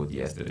made in the booth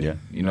yesterday. Yeah.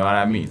 You know what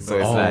I mean? So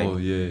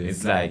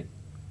it's like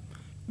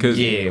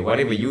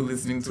whatever you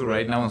listening to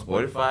right now on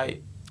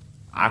Spotify,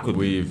 I could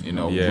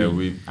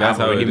I've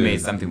already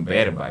made something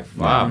better by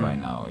far by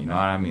now. You know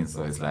what I mean?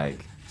 So it's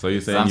like so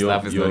you're saying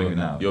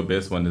your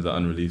best one is an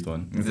unreleased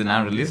one? It's an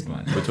unreleased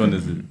one. Which one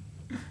is it?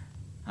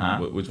 Huh?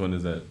 Which one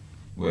is that?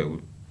 Wait,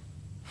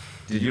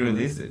 did you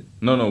release it?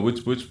 No.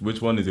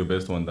 Which one is your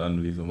best one? The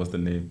unreleased one. What's the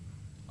name?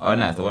 Oh,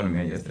 no, it's the one we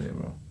made yesterday,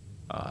 bro.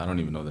 I don't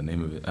even know the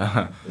name of it.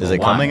 Is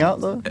it coming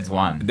out though? It's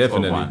one.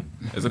 Definitely. One.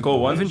 Is it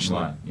called One?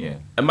 One. Yeah.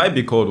 It might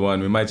be called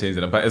One. We might change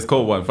it up, but it's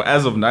called One. For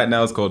as of right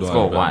now, it's called One. It's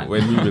called One.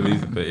 When we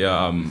release it, but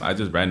I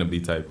just randomly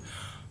type.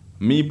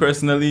 Me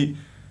personally,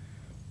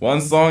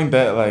 one song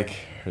that like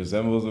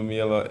resembles with me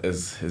a lot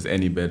is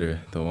Any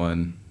Better.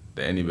 The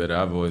Any Better.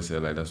 I've always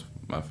said like that's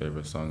my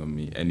favorite song of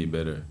me. Any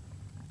Better.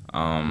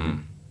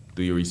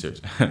 Do your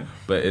research,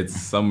 but it's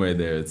somewhere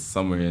there. It's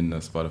somewhere in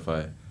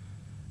Spotify,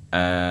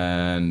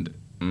 and.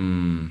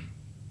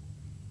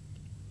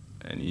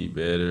 Any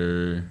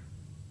Better.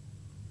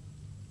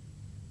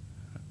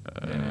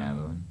 I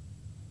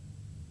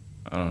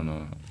don't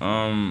know.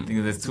 I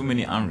think there's too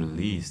many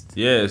unreleased.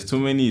 Yeah, it's too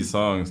many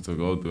songs to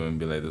go through and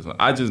be like this one.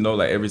 I just know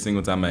like every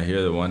single time I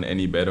hear the one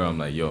Any Better, I'm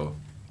like, yo,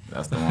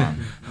 that's the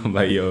one. I'm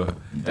like, yo,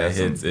 it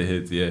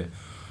hits, yeah.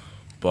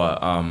 But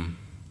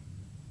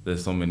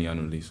there's so many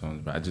unreleased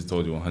songs, but I just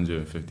told you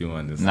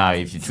 151. Now,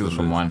 if you choose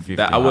from 150,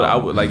 I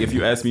would like if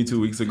you asked me 2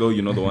 weeks ago,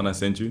 you know the one I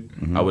sent you,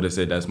 I would have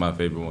said that's my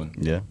favorite one.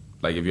 Yeah.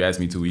 Like if you asked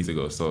me 2 weeks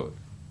ago, so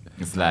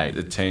it's like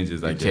it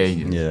changes. It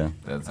changes. Yeah.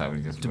 That's how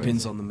it just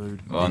depends on the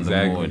mood.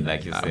 Exactly. The mood,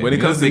 like you said. When it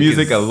comes to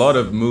music, a lot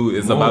of mood.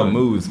 It's about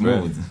moods,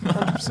 man.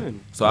 100%.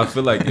 So I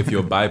feel like if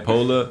you're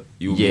bipolar,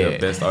 you'll be the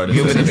best artist.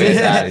 You'll be the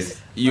best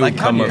artist. you Like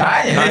come Kanye. up.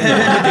 Kanye. Look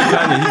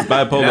at Kanye. He's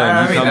bipolar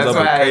and he comes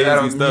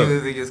up with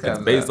crazy stuff.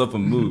 It's based off a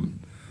mood.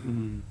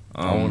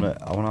 I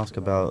wanna ask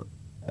about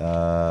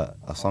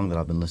a song that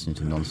I've been listening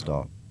to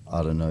nonstop.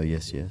 I don't know.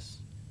 Yes, yes.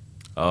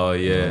 Oh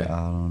yeah.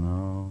 I don't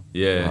know.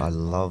 Yeah. I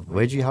love.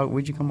 Where'd you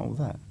come up with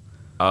that?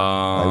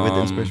 Where'd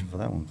the inspiration for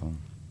that one come?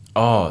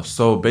 Oh,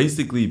 so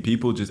basically,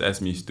 people just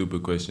ask me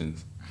stupid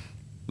questions.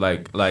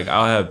 Like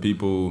I'll have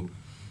people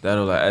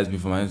that'll like ask me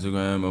for my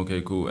Instagram.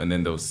 Okay, cool, and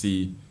then they'll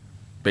see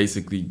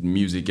basically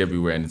music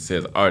everywhere and it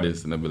says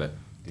artist, and they'll be like,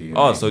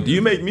 "Oh, so do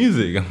you make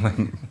music?" I'm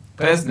like,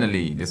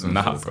 personally, this one's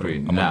nah, so bro.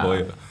 screen. I'm a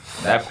boy.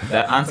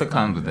 That answer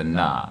comes with a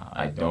nah.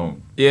 I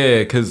don't.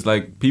 Yeah, cause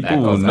like people Like,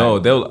 will 'cause, know.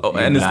 like, They'll, you're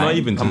and it's not blind.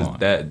 even Come just on.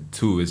 that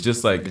too. It's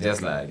just like You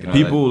know,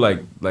 people like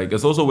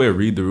it's also where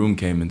read the room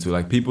came into.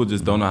 Like people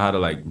just don't know how to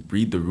like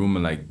read the room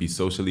and like be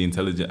socially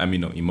intelligent. I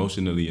mean, no,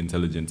 emotionally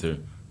intelligent to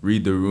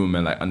read the room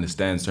and like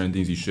understand certain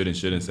things you shouldn't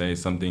say.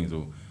 Some things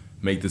will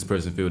make this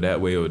person feel that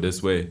way or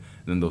this way. And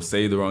then they'll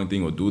say the wrong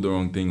thing or do the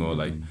wrong thing or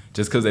like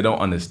just because they don't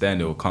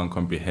understand it or can't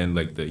comprehend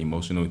like the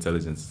emotional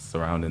intelligence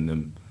surrounding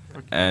them.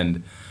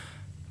 And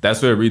that's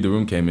where read the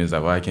room came in. It's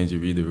like, why can't you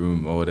read the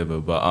room or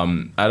whatever? But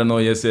I don't know.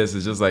 Yes, it's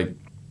just like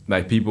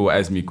people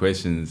ask me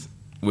questions,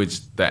 which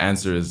the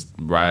answer is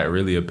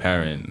really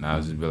apparent. And I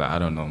was just be like, I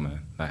don't know,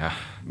 man. Like, I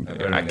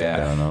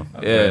don't know.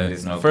 Yeah,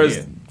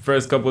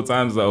 first couple of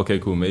times, like, okay,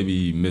 cool, maybe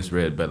he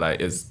misread, but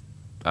like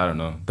I don't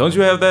know. Don't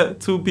you have that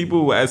too?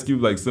 People will ask you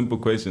like simple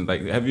questions.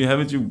 Like,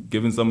 haven't you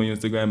given someone your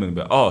Instagram and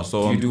be like, oh,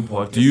 so do you do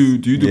podcasts? Do you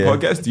do Yeah.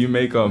 podcasts? Do you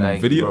make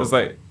videos? Bro.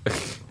 Like.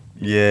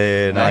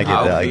 Yeah, no, Like,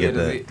 I get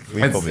that.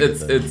 We probably did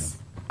that, It's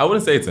I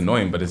wouldn't say it's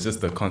annoying, but it's just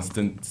the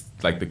constant.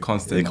 The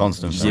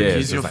constant Yeah, thing. it's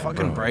Use your just like,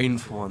 fucking bro. brain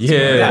for once. Yeah.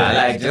 bro. Yeah,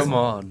 like, come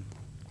on.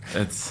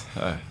 It's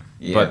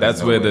Yeah, but that's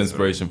there's where the always-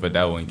 inspiration for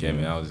that one came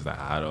in. I was just like,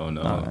 I don't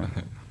know. No.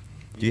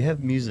 Do you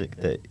have music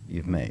that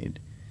you've made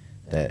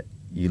that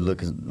you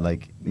look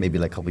like maybe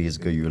like a couple years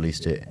ago you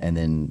released it and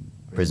then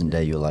present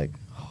day you're like,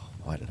 oh,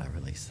 why did I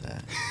release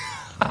that?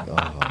 Like,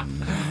 oh,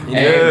 man.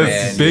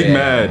 Yes, man, Big yeah,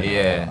 Mad.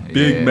 Yeah,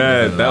 Big yeah, Mad,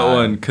 there's a that lot.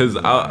 one, cause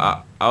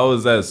I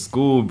was at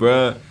school,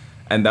 bruh,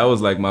 and that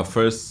was like my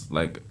first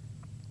like.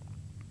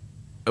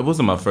 It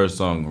wasn't my first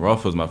song.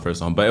 Rough was my first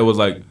song, but it was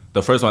like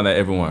the first one that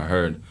everyone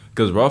heard.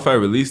 Cause Rough, I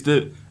released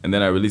it, and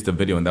then I released a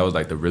video, and that was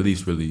like the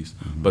release.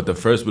 But the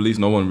first release,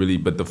 no one really.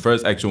 But the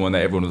first actual one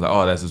that everyone was like,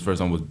 oh, that's his first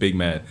one, was Big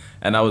Mad.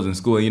 And I was in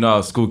school, and you know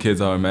how school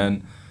kids are,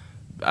 man.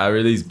 I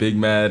released Big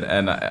Mad,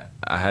 and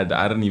I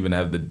didn't even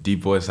have the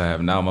deep voice I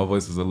have now. My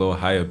voice was a little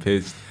higher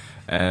pitched,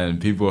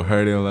 and people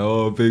heard it like,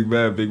 oh, Big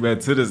Mad, Big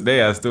Mad. To this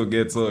day, I still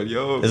get told,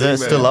 yo, Is Big that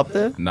Mad. still up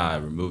there? Nah, I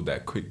removed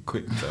that quick.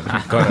 So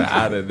I got it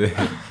out of there.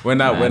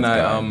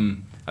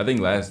 I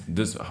think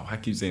I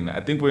keep saying that. I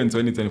think we're in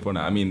 2024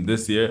 now. I mean,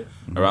 this year,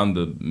 around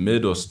the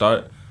mid or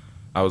start,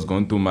 I was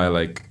going through my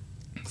like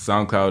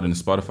SoundCloud and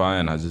Spotify,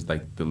 and I just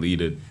like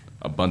deleted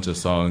a bunch of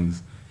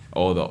songs,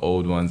 all the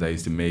old ones I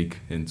used to make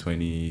in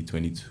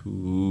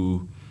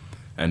 2022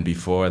 and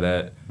before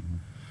that.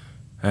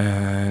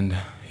 And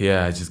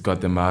yeah, I just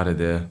got them out of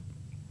there.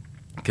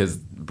 Cause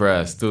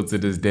bruh, still to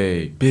this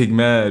day, Big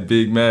Mad.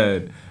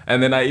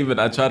 And then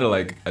I try to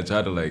like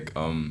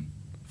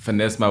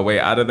finesse my way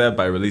out of that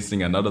by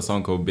releasing another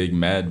song called Big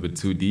Mad with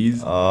 2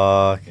 D's.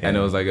 Okay. And it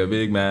was like a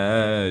Big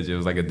Mad. It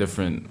was like a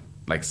different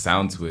like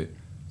sound to it.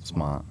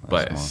 Smart.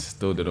 But That's it smart.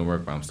 still didn't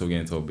work. But I'm still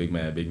getting told Big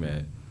Mad.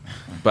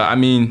 But I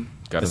mean,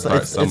 gotta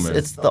start somewhere.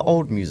 It's the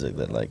old music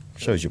that like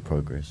shows your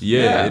progress.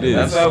 Yeah, it is.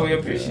 That's why we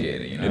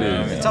appreciate it. You know It what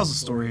I is. mean? It tells a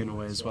story in a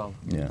way as well.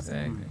 Yeah.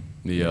 Exactly.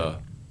 Yeah.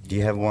 Do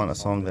you have a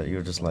song that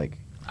you're just like,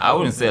 I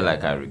wouldn't say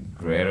like I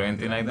regret or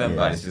anything like that, Yeah.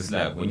 but it's just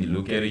like when you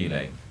look at it, you're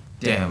like,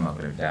 damn, I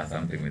could have done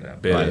something with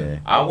that. Better.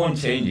 But I won't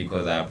change it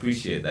because I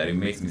appreciate that. It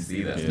makes me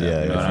see that Yeah, stuff.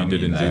 Yeah, You know if what you I mean?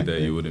 didn't do Like,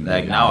 that, you wouldn't.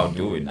 like be- now I'll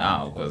do it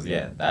now because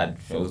that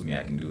shows me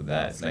I can do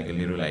that. It's like a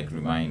little like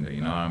reminder,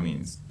 you know what I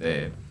mean? It's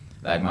there.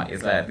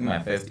 It's like I think my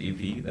first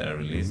EP that I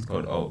released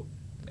called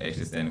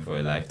actually standing for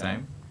a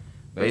lifetime.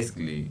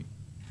 Basically,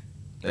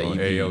 the Oh, EP,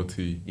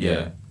 AOT.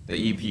 yeah, the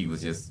EP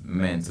was just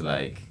meant to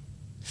like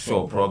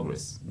show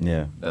progress.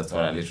 yeah, That's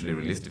what I literally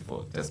released it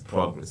for. There's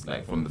progress,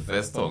 like from the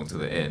first song to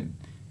the end.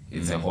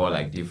 It's a whole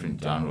like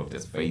different genre of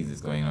there's phases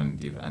going on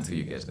until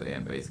you get to the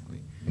end, basically.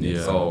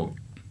 Yeah. So,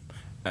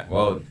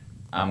 well,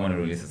 I'm gonna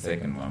release a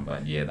second one,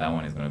 but yeah, that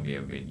one is gonna be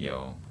a bit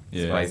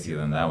spicier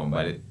than that one.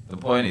 But the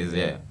point is,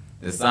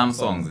 there's some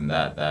songs in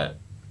that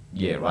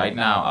right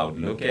now I would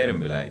look at it and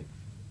be like,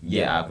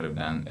 yeah, I could have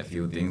done a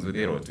few things with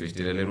it or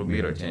twisted a little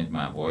bit or changed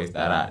my voice.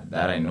 That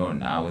I know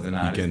now as an You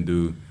artist. can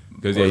do.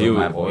 Because Because yeah, of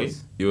my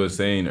voice. you were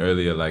saying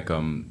earlier, like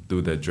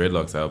through the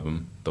Dreadlocks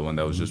album, the one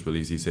that was just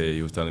released,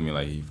 he was telling me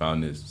like he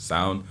found his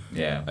sound.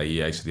 Yeah. Like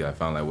he actually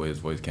found like what his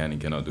voice can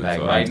and cannot do. Like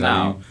so right I'm telling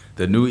now- you,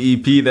 the new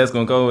EP that's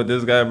gonna come with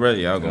this guy, bro.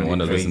 Y'all Gonna gonna be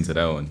want to crazy. listen to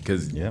that one,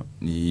 cause yeah.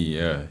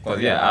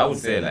 Because I would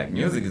say like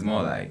music is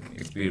more like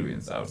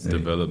experience. I would say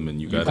development.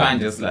 You you got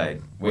can't just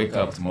like wake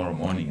up tomorrow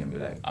morning and be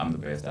like, I'm the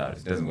best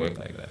artist. It doesn't work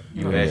like that.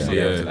 You Yeah. actually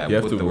have to like You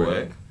have put to the work.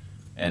 work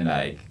and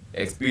like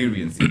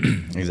experience it,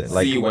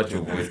 Exactly. see what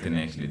your voice can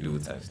actually do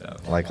type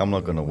stuff. Like, I'm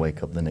not gonna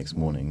wake up the next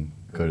morning,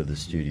 go to the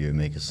studio,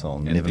 make a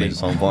song, And never make a think-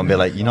 song, but be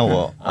like, you know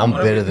what? I'm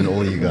better than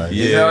all you guys.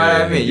 You know what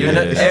I mean? Yeah.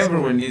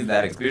 Everyone needs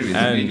that experience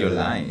in your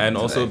line. And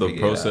to, also like, the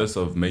figure it out. process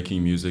of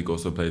making music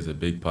also plays a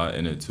big part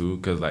in it too,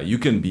 because like you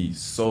can be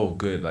so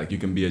good, like you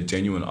can be a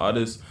genuine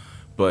artist,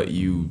 but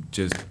you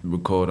just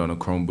record on a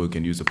Chromebook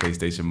and use a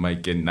PlayStation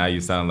mic, and now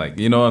you sound like,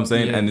 you know what I'm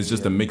saying? Yeah, And it's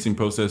just a mixing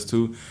process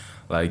too.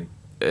 Like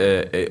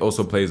it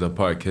also plays a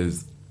part,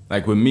 because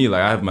like with me,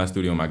 like I have my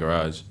studio in my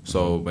garage,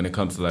 so when it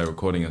comes to like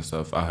recording and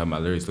stuff, I have my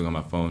lyrics on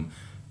my phone.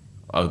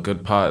 A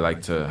good part,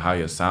 like, to how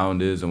your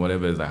sound is and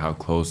whatever, is like how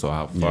close or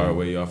how far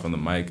away you are from the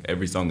mic.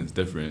 Every song is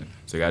different,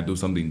 so you gotta do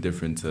something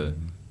different to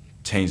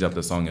change up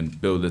the song and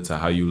build it to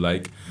how you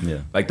like. Yeah.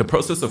 Like the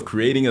process of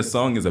creating a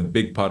song is a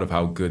big part of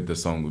how good the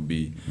song would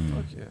be.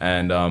 Okay.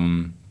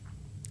 And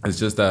it's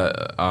just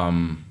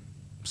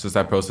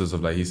that process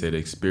of, like he said,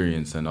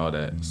 experience and all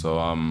that. So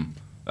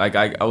like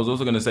I was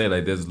also gonna say,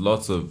 like, there's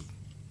lots of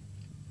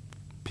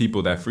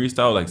people that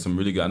freestyle, like some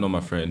really good. I know my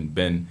friend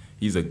Ben,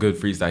 he's a good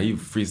freestyle. He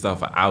freestyle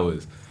for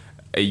hours.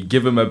 And you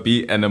give him a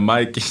beat and a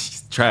mic,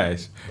 he's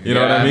trash. You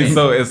know what I mean?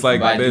 So it's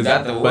like, but you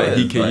got the words,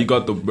 he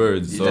got the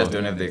words. You So just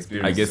don't have the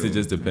experience. I guess to- it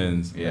just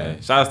depends. Yeah.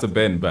 Shout out to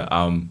Ben, but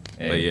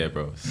Hey. yeah,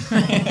 bro,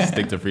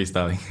 stick to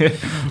freestyling.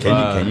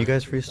 Can you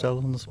guys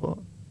freestyle on the spot?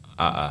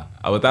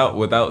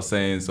 Without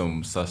saying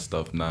some sus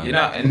stuff, nah. You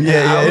know, and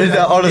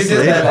Honestly. it's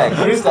just that, like,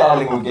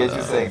 freestyling will get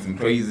you saying some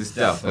crazy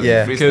stuff.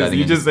 Yeah. Because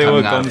you just say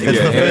what comes to It's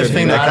your the head. first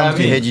thing that comes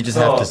to your head, you just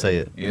have to say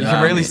it. You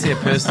can really see a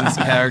person's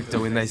character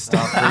when they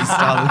start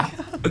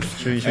freestyling.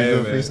 Should we Hey, do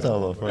a man.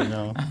 freestyle off right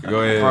now?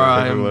 Go ahead. Bro,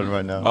 Everyone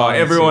right now. Oh,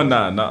 everyone,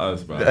 nah, not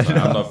us, bro.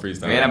 I'm not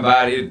freestyling. Man,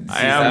 about it.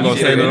 I am gonna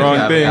say the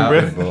wrong thing,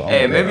 bro. Bro,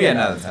 Hey, I'm maybe bad.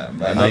 another time.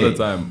 But Another hey,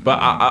 time. But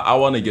I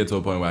want to get to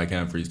a point where I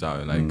can freestyle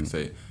and like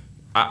say,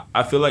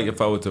 I feel like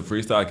if I were to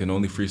freestyle, I can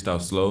only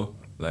freestyle slow,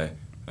 like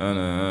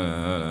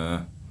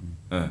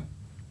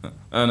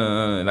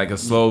like a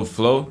slow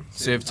flow.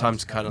 So you have time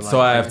to kind of like. So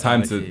I have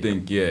time to idea.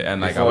 think, yeah,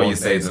 and like Before I you won't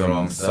say say the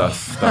wrong some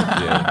stuff,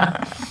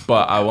 yeah.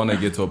 But I want to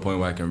get to a point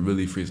where I can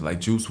really freestyle. Like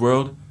Juice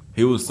WRLD,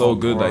 he was so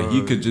good, like he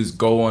bro. could just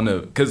go on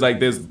cause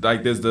there's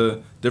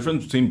the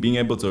difference between being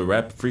able to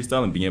rap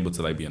freestyle and being able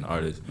to like be an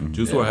artist.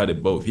 Juice WRLD had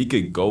it both. He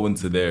could go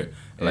into there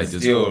and like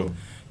just. still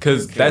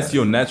Because that's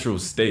your natural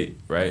state,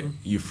 right?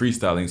 You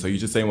freestyling, so you're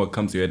just saying what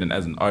comes to your head, and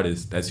as an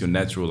artist, that's your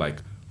natural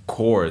like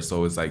core.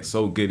 So it's like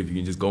so good if you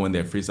can just go in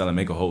there, freestyle, and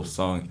make a whole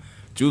song.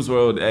 Juice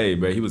WRLD, hey,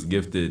 bro, he was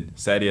gifted.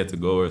 Sad he had to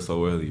go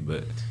so early,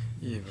 but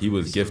Yeah, he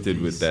was so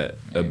gifted with he's- that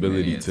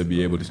ability to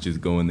be able to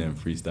just go in there and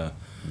freestyle,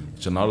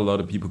 which not a lot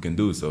of people can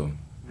do. So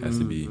it has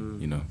to be,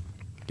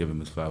 give him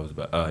his flowers.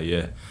 But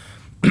yeah,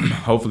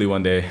 hopefully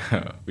one day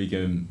we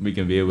can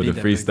be able to Be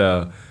that big.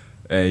 freestyle,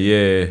 and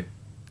yeah,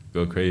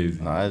 go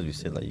crazy. No, as we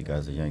said, like, you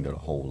guys are young, got a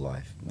whole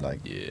life.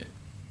 Like, Yeah.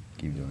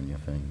 keep doing your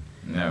thing.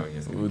 No, we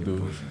just We'll keep do.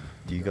 pushing.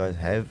 Do you guys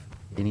have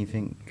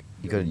anything?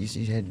 You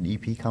said you had an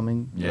EP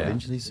coming Yeah.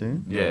 eventually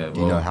soon? Yeah.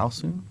 Do you know how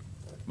soon?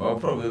 Well,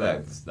 probably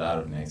like the start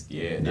of next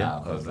year now,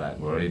 because like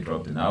we already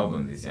dropped an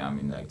album this year. I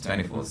mean, like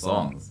 24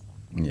 songs.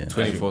 Yeah.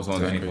 24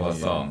 songs is 24 crazy,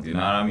 yeah. songs. You know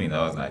what I mean?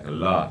 That was like a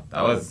lot.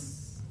 That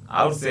was,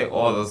 I would say,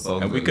 all those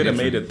songs. And we were could have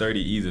made literally- it 30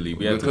 easily. We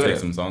We had to take could've.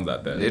 some songs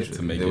out there to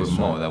Literally, make there it was short.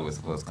 more that was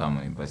supposed to come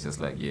in, but it's just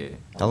like, yeah.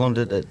 How long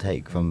did it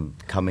take from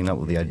coming up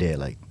with the idea,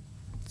 like,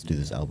 let's do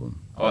this album?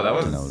 Oh, that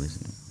to now was.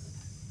 releasing it?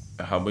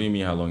 What do you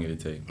mean? How long did it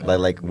take?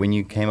 Like when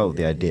you came up with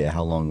the idea,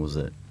 how long was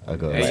it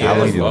ago? Yeah, Like, yeah, how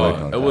long it did you was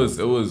work on It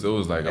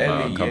was like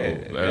about Early, a couple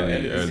yeah.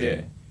 early.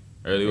 Yeah.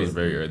 Early was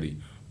very early.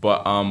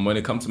 But when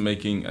it comes to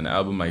making an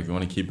album, like if you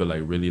want to keep it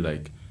like really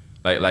like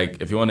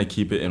if you want to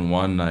keep it in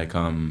one like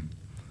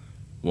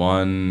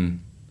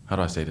one, how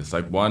do I say this,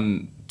 like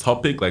one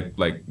topic,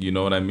 like you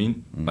know what I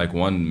mean, like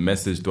one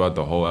message throughout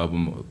the whole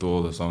album, through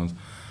all the songs,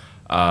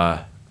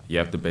 you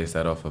have to base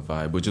that off a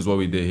vibe, which is what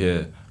we did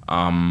here.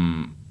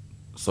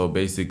 So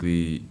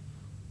basically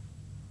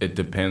it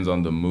depends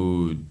on the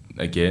mood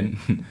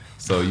again.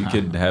 So you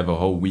could have a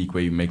whole week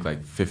where you make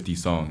like 50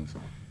 songs,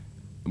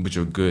 which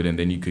are good, and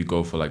then you could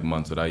go for like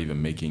months without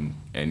even making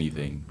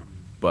anything.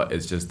 But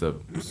it's just a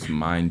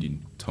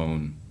mind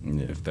tone,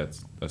 Yeah. if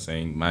that's a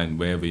saying, mind,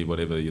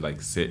 whatever you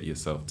like set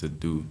yourself to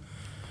do.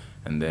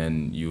 And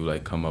then you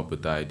like come up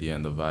with the idea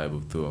and the vibe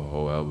of through a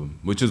whole album,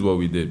 which is what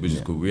we did, which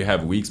is cool. We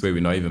have weeks where we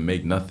not even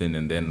make nothing,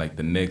 and then like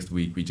the next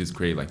week we just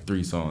create like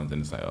 3 songs,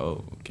 and it's like,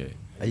 oh, okay.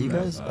 Are you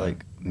guys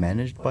like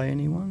managed by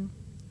anyone?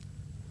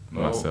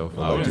 Myself.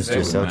 I wouldn't Just say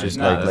yourself, we're just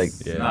not- like-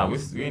 that's- yeah. Nah,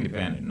 we're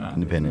independent. Nah.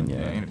 Independent,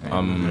 yeah.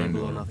 independent.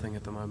 Label or nothing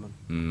at the moment.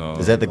 No.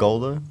 Is that the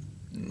goal though?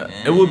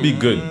 It would be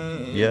good.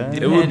 Yeah.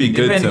 It would be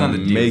good Depending to on the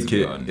deals, make to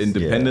be it honest.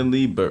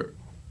 independently, but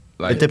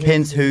like It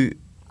depends Who's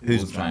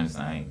who's trying to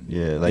sign?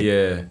 yeah, like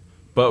yeah.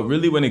 But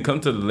really, when it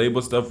comes to the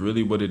label stuff,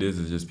 really what it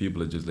is just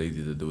people are just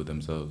lazy to do it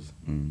themselves.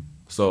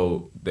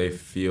 So they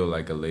feel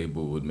like a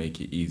label would make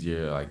it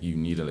easier. Like you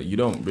need you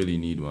don't really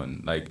need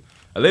one. Like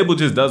a label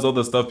just does all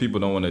the stuff people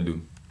don't want to do.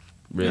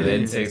 And then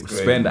Really, it takes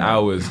credit. spend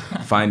hours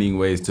finding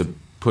ways to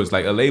push.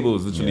 Like a label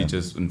is literally Yeah.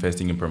 just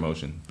investing in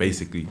promotion,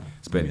 basically,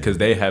 Yeah. because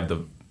they have the,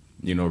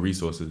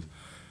 resources.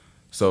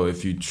 So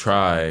if you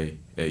try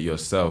it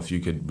yourself,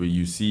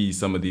 you see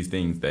some of these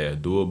things that are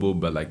doable,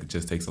 but like it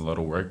just takes a lot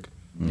of work.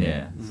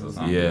 Yeah. So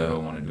some Yeah. people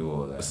don't want to do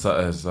all that. So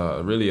it's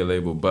really a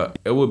label, but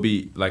it would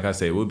be, like I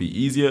say, it would be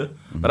easier.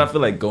 But I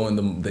feel like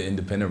going the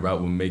independent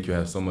route will make you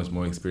have so much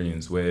more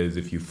experience. Whereas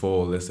if you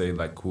fall, let's say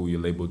like cool,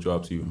 your label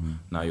drops you,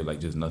 now you're like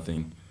just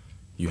nothing.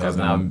 You 'Cause haven't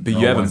now no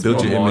built one's your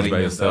image promoting by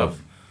yourself.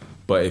 yourself.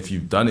 But if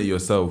you've done it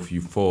yourself,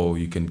 you fall,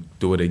 you can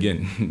do it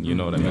again. You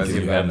know what I mean? Because Because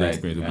you you have have the like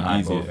experience, an it'll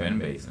be hardcore easier. fan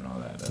base and all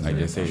that. That's Like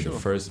they say, Sure. the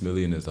first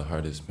million is the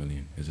hardest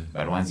million, is it?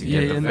 But once you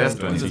Yeah, get yeah, the no,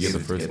 first one, once you you get get the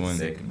the first one.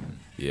 second one.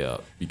 Yeah,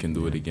 you can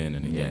do it again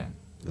and again. Yeah.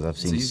 Because I've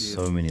seen easier.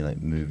 so many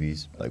like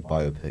movies, like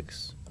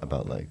biopics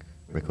about like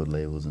record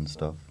labels and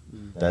stuff.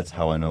 That's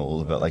how I know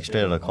all about. Like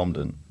Straight Outta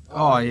Compton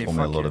Oh yeah, told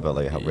me a fuck lot yeah. about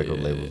like how record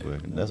Yeah. labels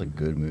work. And that's a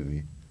good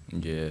movie.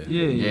 Yeah.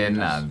 Yeah, Yeah,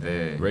 nah,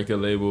 they Record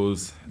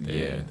labels,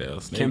 Yeah. they'll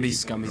Can be snake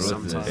scummy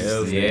Ruthless.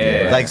 sometimes.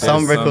 Yeah. Like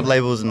some There's record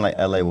labels in like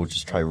LA will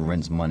just try to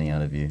rinse money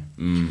out of you.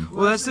 you. Mm.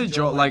 Well, that's their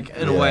job. Like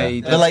in a Yeah.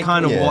 way, But, that's like,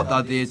 kind of yeah. what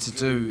they're there to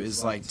do.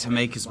 Is like to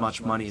make as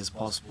much money as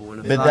possible.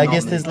 And if But they're I not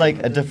guess there's making-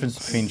 like a difference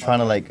between trying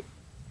to like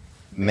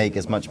make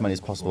as much money as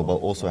possible, but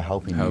also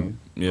helping Help. you,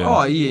 Yeah.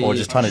 Oh yeah. or yeah,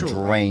 just trying to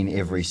sure. drain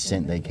every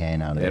cent they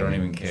can out of they you. don't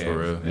even care. For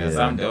real. Yeah, Yeah.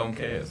 some don't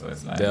care, so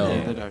it's like They'll- Yeah,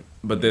 yeah. they don't.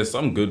 But there's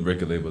some good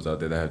record labels out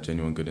there that have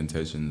genuine good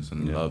intentions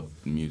and Yeah. love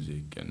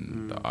music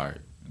and the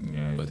art.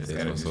 Yeah, But just there's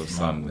gotta also be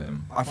smart some with that-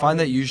 them. I find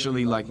that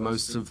usually like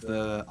most of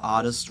the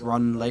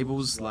artist-run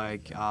labels,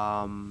 like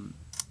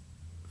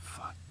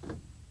fuck,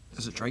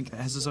 is it Drake that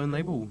has his own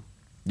label?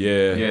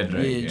 Yeah. Yeah,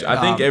 Drake. Yeah, I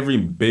think Um, every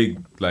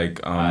big like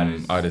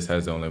Artist. artist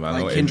has their own label. I know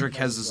Like every- Kendrick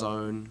has his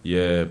own.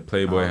 Yeah,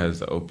 Playboy Um, has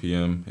the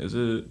OPM. Is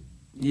it?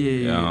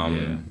 Yeah.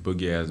 Yeah.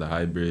 Boogie has the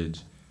High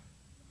Bridge.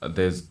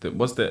 There's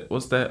what's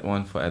that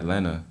one for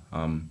Atlanta?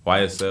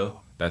 YSL.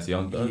 That's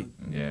Young Thug.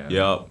 Yeah.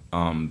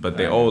 Yep. But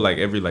they all like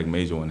every like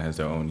major one has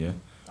their own. Yeah.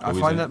 I What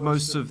we find say? that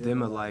most of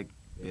them are like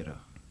better.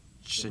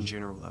 Just in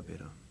general, they're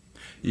better.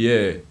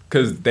 Yeah,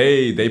 cause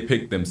they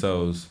pick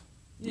themselves.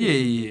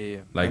 Yeah.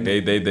 Like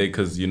they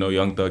cause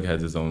Young Thug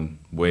has his own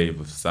wave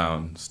of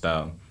sound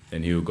style,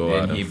 and he would go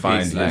out Then and he find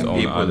picks his like own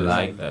people artists.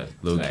 like that.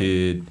 Lil Like,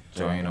 Kid,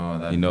 join all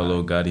that.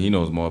 Lil Gotti. He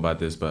knows more about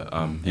this, but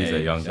he's a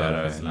Young shout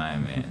Thug out fan.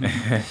 Slime,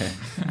 man.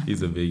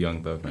 He's a big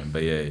Young Thug fan.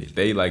 But yeah,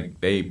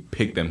 they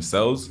pick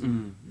themselves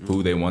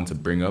who they want to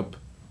bring up,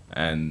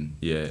 and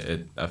yeah,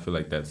 I feel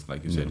like that's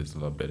like you said, it's a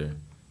lot better.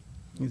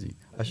 Easy.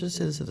 I should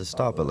say this at the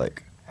start, but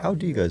like, how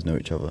do you guys know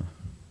each other?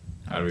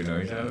 How do we know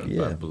each other?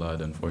 Yeah. By blood,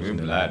 We're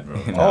unfortunately. blood,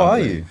 bro. Oh, are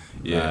you?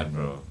 Yeah, Blood,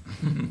 bro.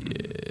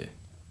 yeah.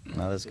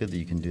 No, that's good that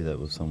you can do that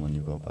with someone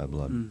you got by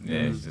blood. Yeah,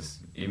 it's just,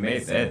 it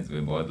made sense.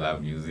 We both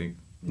love music.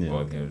 We Yeah.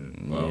 both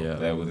can, Yeah.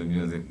 play with the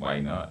music.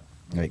 Why not?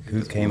 Like,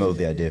 who came up with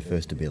the idea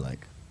first to be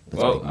like,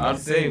 let's Well, make I'd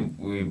music? say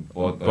we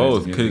both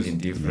Both, music 'cause- in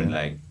different Yeah.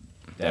 like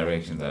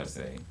directions. I'd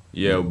say.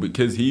 Yeah,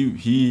 because he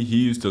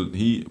used to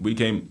we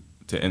came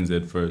to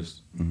NZ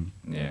first,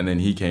 Yeah. and then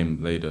he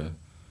came later.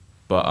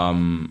 But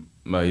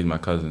well, he's my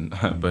cousin,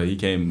 but he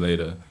came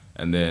later,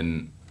 and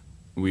then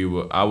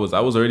I was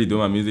already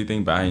doing my music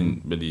thing, but I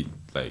didn't really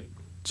like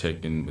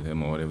check in with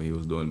him or whatever he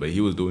was doing. But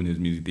he was doing his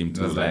music thing It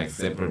too, was like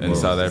separate in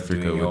worlds, South just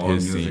Africa doing your with own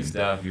his music scene.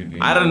 stuff, you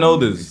doing I your didn't own know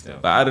music this. stuff.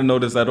 Like, I didn't know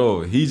this at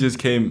all. He just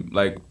came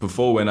like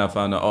before when I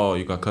found out. Oh,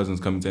 you got cousins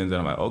coming to NZ.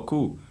 I'm like, oh,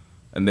 cool.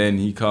 And then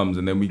he comes,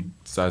 and then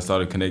I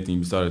started connecting.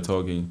 We started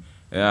talking,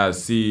 and I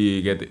see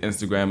you get the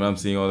Instagram, and I'm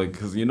seeing all the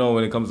because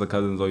when it comes to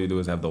cousins, all you do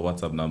is have the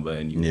WhatsApp number,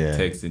 and you Yeah.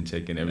 text and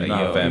check in. Every Like,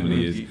 how yo,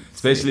 family you- is, you-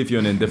 especially if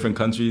you're in different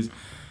countries.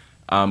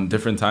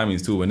 Different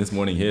timings too. When it's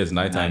morning here, it's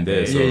nighttime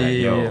there. So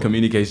Yeah.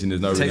 communication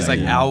is not It takes really like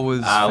easy.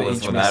 hours Hours for for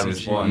each that message.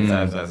 response.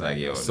 I was like,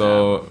 yo.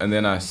 So and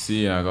then I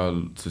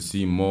got to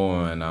see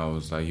more, and I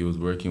was like, he was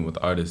working with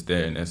artists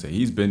there in SA.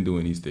 He's been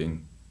doing these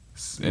things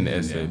in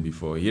SA Yeah.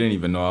 before. He didn't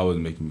even know I was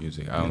making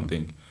music. I don't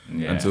think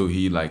Yeah. until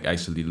he like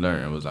actually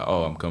learned and was like,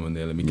 oh, I'm coming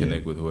there. Let me Yeah.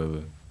 connect with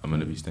whoever I'm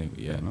gonna be staying with.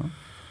 Yeah. You know?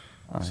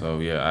 Alright. So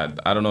yeah,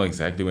 I don't know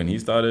exactly when he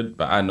started,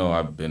 but I know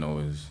I've been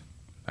always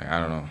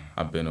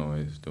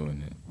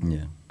doing it.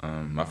 Yeah.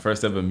 My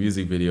first ever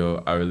music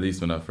video I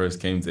released when I first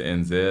came to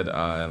NZ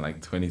in like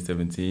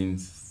 2017,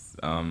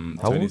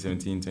 old?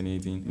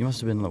 2018. You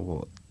must have been like,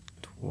 what,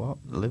 12,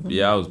 11?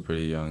 Yeah, I was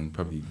pretty young,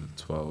 probably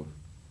 12.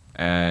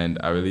 And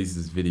I released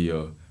this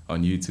video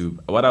on YouTube.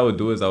 What I would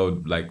do is I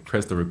would like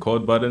press the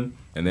record button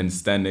and then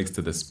stand next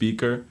to the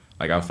speaker.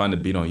 Like I'll find a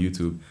beat on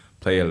YouTube,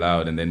 play it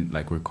loud, and then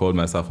like record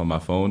myself on my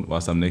phone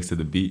whilst I'm next to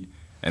the beat.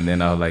 And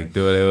then I'll like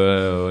do it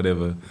or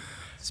whatever.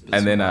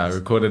 And then I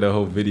recorded a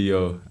whole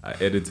video. I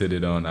edited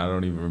it on, I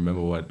don't even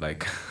remember what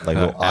like Like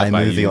your app I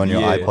iMovie used. on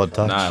your Yeah. iPod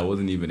Touch? Nah, it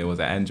wasn't even. It was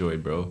an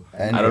Android, bro. I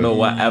Android. don't know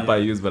what app I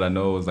used, but I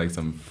know it was like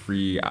some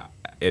free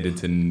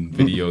editing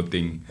video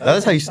thing.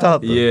 That's how you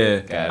start, though. Yeah,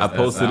 Guys, I that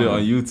posted it on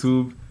sound-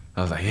 YouTube.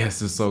 I was like, yes,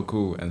 this is so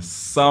cool. And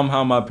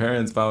somehow my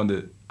parents found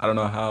it. I don't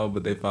know how,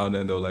 but they found it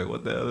and they were like,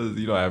 what the hell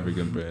is,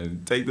 African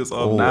parents? Take this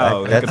off Oh,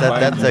 now. They that's can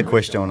find that's you. a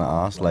question I want to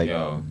ask. Like,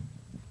 Yo.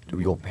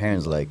 your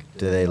parents, like,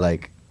 do they,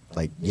 like,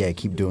 yeah,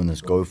 keep doing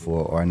this, go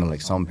for it. Or I know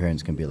like some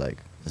parents can be like,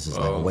 this is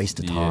like a waste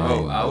of yeah. time.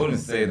 Oh, I wouldn't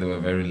say they were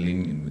very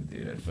lenient with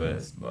it at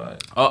first,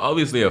 but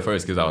Obviously at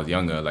first because I was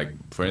younger. Like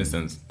for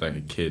instance, like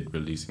a kid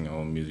releasing a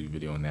own music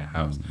video in their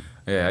house.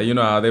 Yeah, you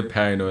know how they're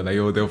paranoid. Like,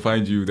 they'll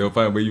find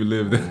where you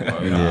live. But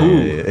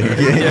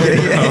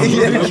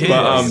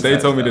they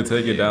told me to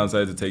take it down, so I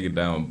had to take it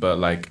down. But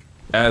like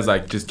as I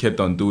just kept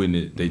on doing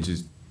it, they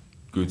just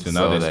grew to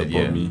now they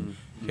support me.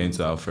 Came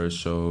to our first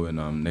show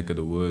in Neck of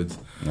the Woods.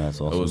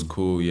 That's awesome. It was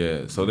cool,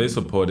 yeah. So they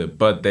support it,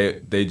 but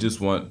they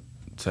just want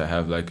to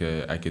have like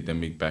a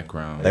academic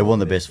background. They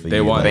want the best for They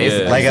you. want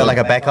like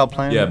a backup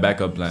plan. Yeah,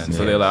 backup plan.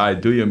 So they're like, all right,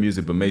 do your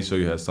music, but make sure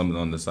you have something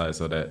on the side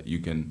so that you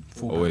can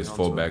always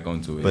fall back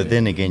onto it. But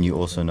then again, you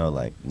also know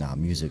like, nah,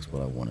 music's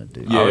what I want to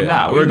do.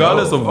 Yeah,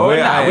 regardless of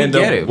where I end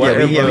up,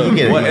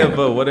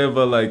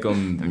 whatever like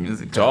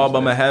job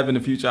I'm gonna have in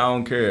the future, I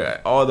don't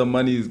care. All the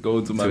monies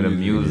go to my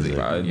music.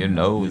 You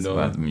know it's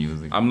about the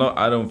music.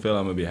 I don't feel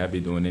I'm gonna be happy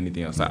doing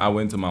anything else. Like, I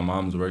went to my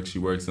mom's work. She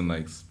works in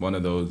like one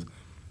of those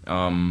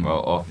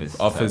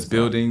office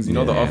buildings. You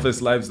know the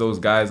office lives. Those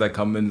guys that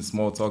come in and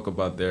small talk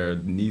about their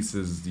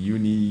nieces,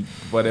 uni,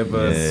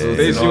 whatever. So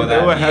they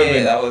were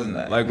having. That was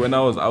nice. Like when I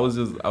was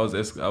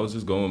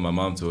just going with my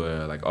mom to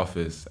a like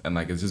office, and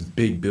like it's just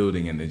big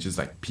building, and it's just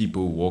like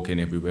people walking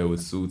everywhere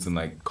with suits and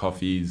like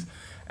coffees,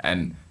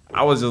 and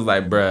I was just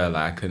like, bruh,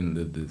 like I couldn't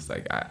live this.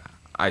 Like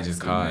I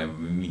just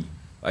can't.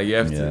 Like you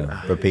have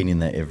to repeating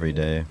that every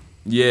day.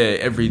 Yeah,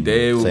 every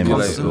day will Same be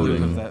old like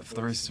schooling. Live that for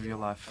the rest of your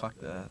life. Fuck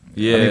that.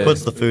 Yeah, I mean, it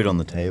puts the food on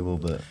the table,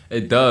 but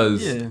it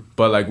does. Yeah.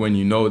 But like when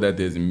you know that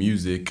there's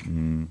music,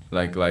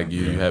 like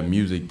you have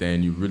music,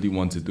 then you really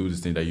want to do this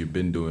thing that you've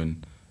been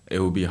doing. It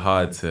will be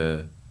hard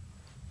to,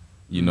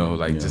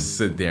 just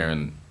sit there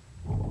and.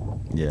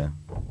 Yeah.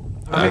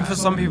 I mean, for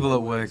some people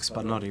it works,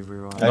 but not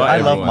everyone. I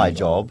love my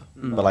job,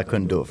 but I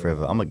couldn't do it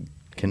forever. I'm a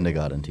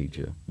kindergarten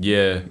teacher.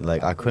 Yeah.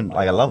 Like I couldn't.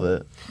 Like I love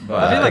it.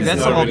 But I feel like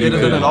that's a lot better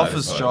than an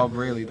office job,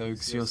 really, though,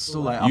 because you're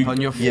still like up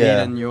on your feet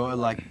and you're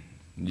like.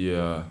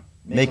 Yeah.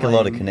 Make a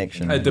lot of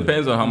connections. It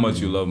depends on how much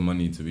you love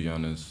money, to be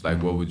honest.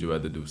 Like, what would you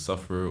rather do,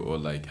 suffer or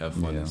like have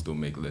fun and still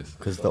make less?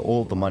 Because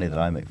all the money that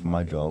I make from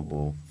my job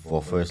will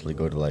firstly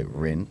go to like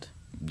rent.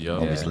 Yeah.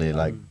 Obviously,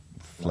 like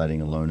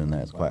flatting alone in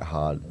that is quite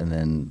hard, and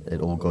then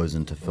it all goes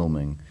into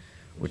filming,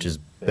 which is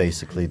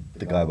basically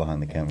the guy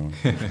behind the camera.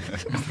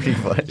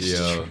 Pretty much.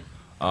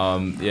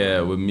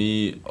 Yeah. With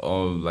me,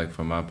 like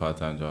for my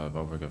part-time job,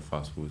 I work at a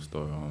fast food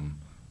store.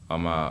 All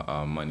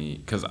my money,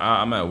 because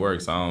I'm at work,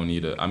 so I don't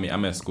need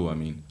I'm at school,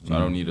 so I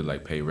don't need to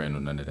like pay rent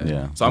or none of that.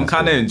 Yeah, so I'm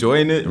kind of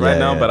enjoying it right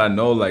now, but I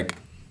know like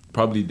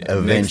probably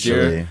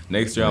eventually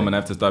next year I'm gonna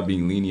have to start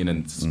being lenient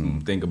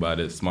and think about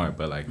it smart.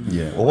 But like,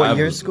 well, what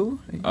year is school?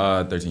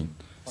 13.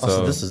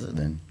 So this is it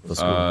then for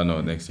school.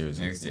 No, next year is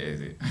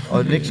it.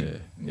 Oh, next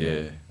year.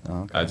 Yeah.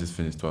 Oh, okay. I just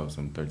finished 12,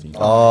 so I'm 13.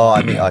 Oh,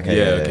 I mean, okay.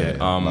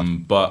 Yeah.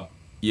 But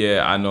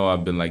yeah, I know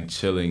I've been like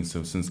chilling.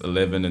 So since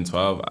 11 and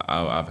 12,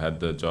 I've had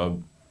the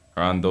job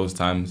around those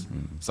times.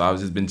 So I've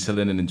just been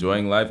chilling and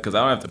enjoying life because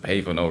I don't have to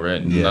pay for no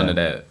rent, none of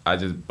that. I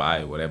just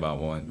buy whatever I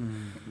want.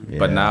 Yeah.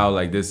 But now,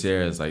 like this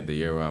year is like the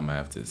year where I'm gonna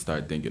have to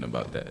start thinking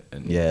about that.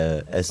 And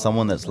as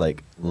someone that's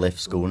like left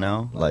school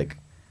now, like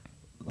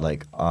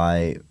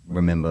I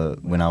remember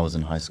when I was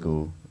in high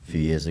school a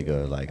few years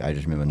ago, like I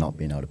just remember not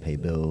being able to pay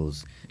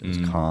bills. It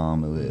was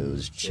calm, it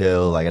was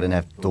chill, like I didn't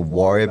have to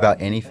worry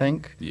about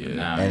anything.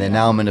 Yeah. And then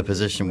now I'm in a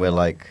position where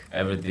like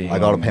everything I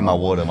gotta pay my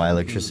water, my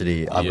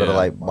electricity, I've gotta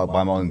like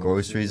buy my own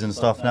groceries and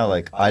stuff now.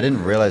 Like I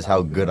didn't realize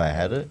how good I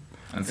had it.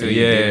 Until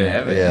you didn't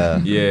have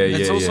it.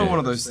 It's also one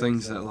of those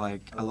things that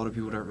like a lot of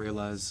people don't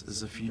realize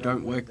is if you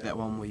don't work that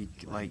 1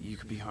 week, like you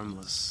could be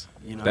homeless.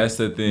 You know. That's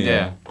the thing.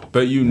 Yeah.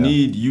 But you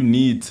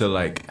need to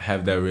like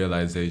have that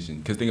realization.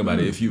 Because think about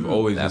it, if you've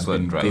always just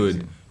been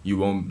good, you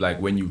won't like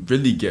when you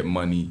really get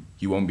money,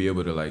 you won't be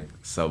able to like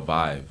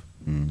survive.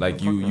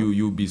 Like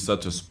you'll be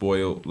such a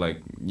spoiled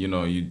like you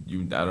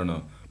I don't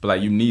know. But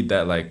like you need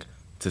that like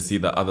to see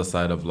the other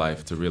side of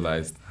life to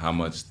realize how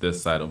much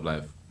this side of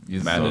life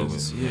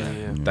matters.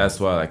 That's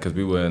why, like, because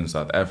we were in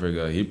South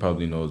Africa, he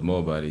probably knows more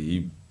about it.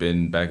 He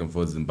been back and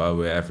forth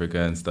Zimbabwe, Africa,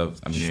 and stuff.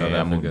 South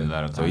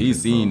Africa. So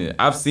he's seen it.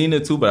 I've seen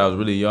it too, but I was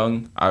really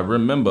young. I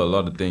remember a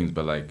lot of things,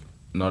 but like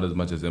not as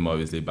much as him,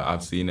 obviously. But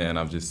I've seen it, and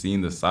I've just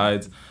seen the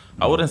sides.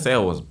 I wouldn't say I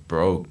was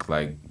broke.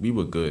 Like we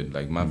were good.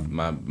 Like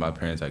my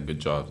parents had good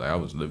jobs. Like I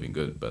was living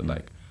good, but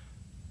like.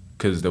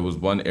 Because there was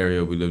one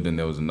area we lived in,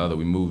 there was another.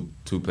 We moved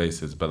 2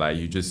 places, but like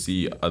you just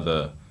see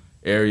other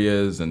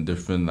areas and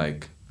different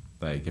like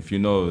if you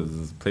know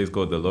this place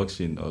called the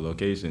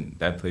location,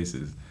 that place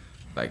is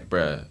like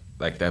bruh,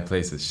 like that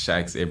place is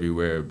shacks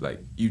everywhere. Like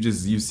you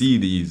see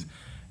these,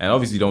 and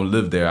obviously you don't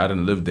live there. I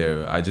didn't live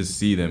there. I just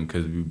see them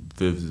because we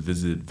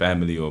visit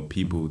family or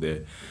people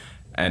there,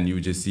 and you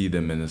just see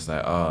them, and it's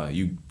like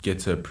you get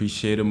to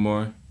appreciate them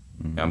more.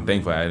 And I'm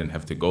thankful I didn't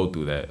have to go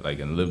through that like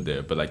and live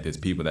there, but like there's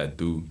people that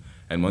do,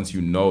 and once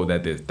you know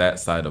that there's that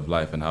side of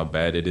life and how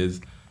bad it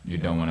is, You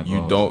don't want to.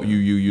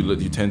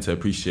 You tend to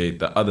appreciate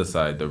the other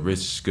side, the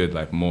rich good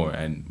life more.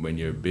 And when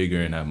you're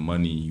bigger and have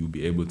money, you'll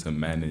be able to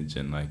manage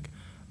and like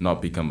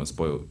not become a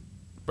spoiled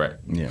brat.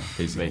 Yeah.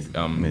 Basically.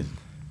 Amazing.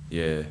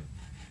 Yeah.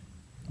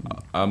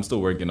 I'm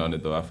still working on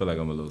it though. I feel like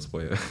I'm a little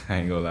spoiled. I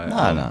ain't gonna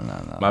lie.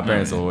 No. My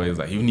parents are always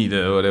like, you need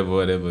to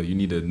whatever. You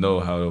need to know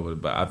how to.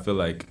 But I feel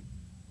like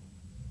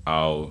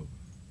I'll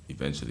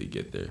eventually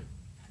get there.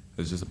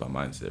 It's just about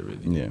mindset,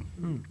 really. Yeah.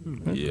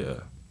 Yeah.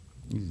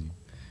 Easy.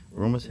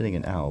 We're almost hitting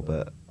an hour,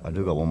 but I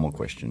do got one more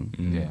question.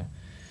 Yeah.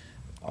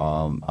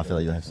 I feel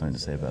like you'll have something to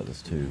say about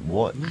this too.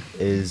 What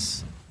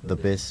is the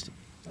best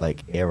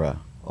like era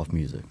of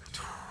music?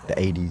 The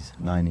 80s,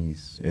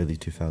 90s, early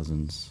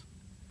 2000s.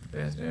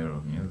 Best era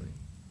of music.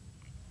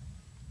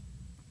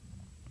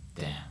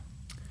 Damn.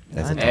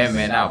 That's a Hey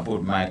man, I'll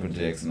put Michael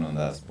Jackson on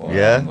that spot.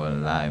 Yeah? I'm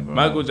gonna lie, bro.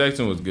 Michael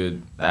Jackson was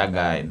good. That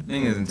guy. The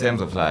thing is, in terms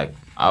of like,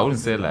 I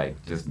wouldn't say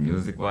like just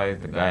music wise.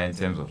 The guy in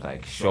terms of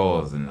like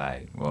shows and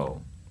like,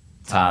 well,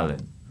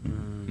 talent.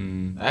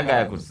 That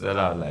guy could sell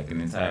out like an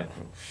entire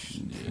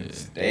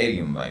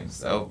stadium by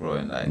himself, bro,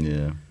 and like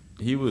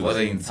He was for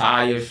the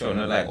entire show,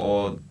 not like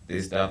all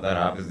this stuff that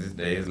happens these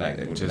days, like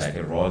there would be like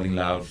a Rolling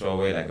Loud show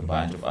where like a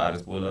bunch of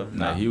artists pull up.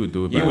 Nah, he would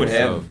do it by He would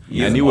himself. have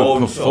his And he would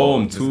own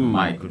perform show, just too.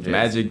 Michael Jackson,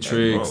 Magic like,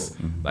 tricks,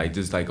 bro. like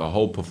just like a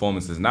whole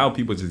performances. Now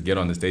people just get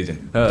on the stage and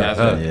You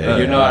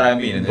know what I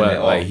mean? And then they but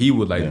all, like he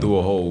would like do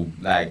a whole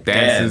like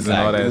dances dance, and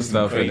all like, that do some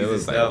stuff, and it crazy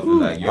was like, stuff, ooh.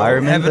 like, yo, I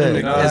remember- Have it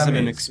you know what I as an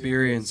mean?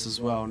 experience as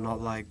well,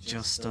 not like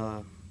just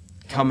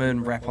come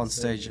in, rap on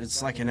stage.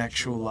 It's like an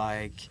actual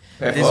like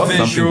There's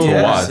something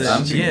to watch.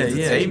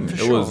 Entertainment. for It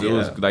sure.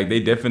 was like they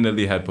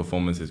definitely had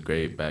performances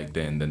great back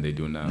then than they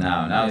do now.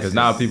 Now it's because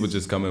now just people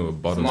just come in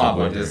with bottles small, of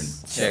but water.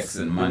 just checks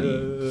and money.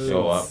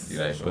 Show up, you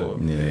guys show up.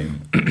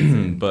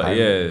 Yeah. But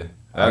yeah,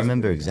 I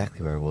remember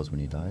exactly where I was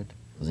when he died.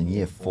 It was in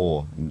year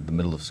 4, in the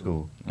middle of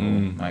school. Michael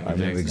I remember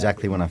Jackson.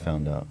 exactly when I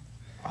found out.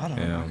 I don't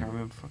know. Yeah. I can't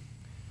remember.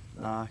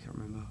 Nah, I can't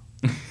remember.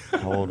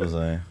 How old was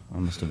I? I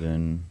must have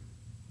been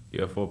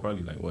yeah, for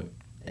probably like what?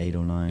 8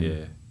 or 9.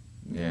 Yeah,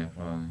 Yeah,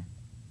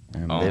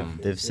 probably.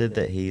 They've said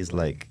that he's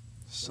like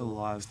Still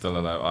alive. still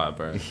alive. Alright,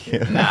 bro.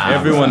 Nah,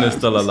 Everyone is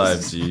still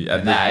alive, G.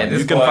 At Nah, at this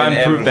this you can point,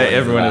 find proof that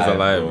everyone everyone is is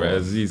alive, alive, bro. bro.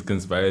 These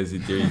conspiracy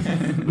theories,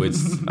 which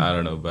I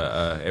don't know,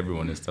 but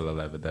everyone is still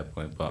alive at that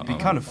point. But It'd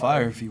be kind of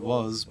fire if he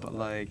was, but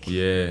like.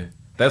 yeah,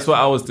 that's what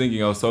I was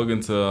thinking. I was talking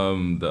to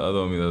the other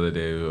homie the other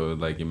day.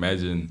 Like,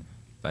 imagine,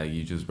 like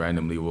you just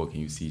randomly walk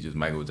and you see just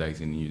Michael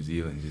Jackson in New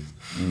Zealand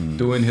just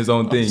doing his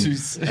own thing,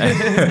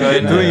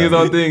 doing his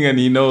own thing, and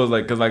he knows,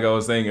 like, cause like I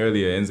was saying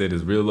earlier, NZ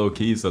is real low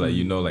key, so like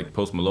you know, like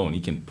Post Malone,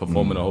 he can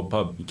perform in a whole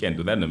pub. He can't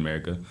do that in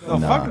America. Oh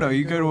Nah. fuck no!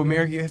 You go to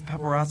America, you have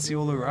paparazzi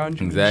all around you.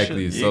 and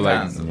Exactly. shit. So You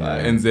like can't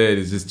survive. NZ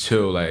is just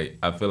chill. Like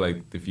I feel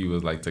like if he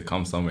was like to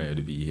come somewhere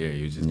to be here,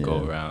 he would just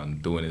go Yeah.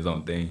 around doing his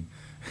own thing.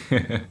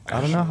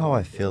 I don't know how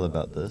I feel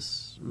about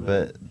this,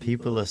 but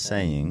people are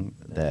saying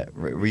that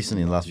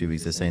recently in the last few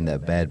weeks they're saying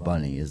that Bad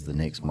Bunny is the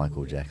next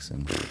Michael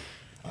Jackson.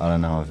 I don't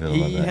know how I feel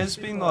about He that. has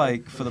been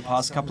like for the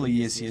past couple of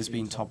years. He has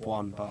been top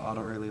 1, but I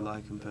don't really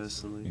like him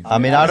personally. I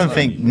mean, I don't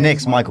think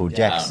next Michael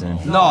Jackson.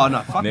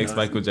 No, fuck Next no.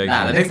 Michael Jackson.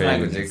 Nah, the is next crazy.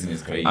 Michael Jackson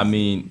is crazy. I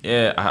mean,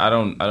 yeah, I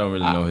don't really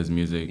know his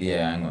music.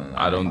 yeah, I'm gonna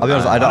lie. I don't. I'll be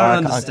honest, I don't I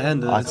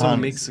understand it. It's all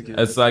can't- Mexican.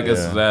 It's like it's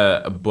Yeah.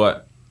 that,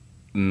 but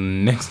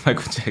next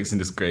Michael Jackson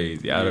is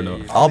crazy. I don't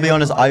know. I'll be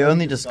honest, I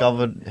only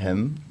discovered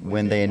him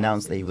when they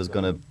announced that he was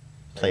gonna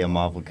play a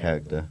Marvel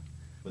character,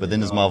 but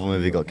then his Marvel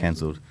movie got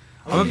cancelled.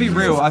 I'm gonna be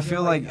real. I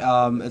feel like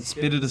it's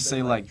better to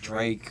say like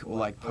Drake or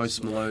like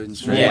Post Malone.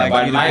 So Yeah, like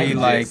but either Michael be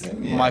like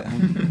Jackson, yeah. Michael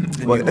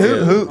than Wait,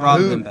 yours, who-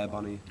 rather who- than Bad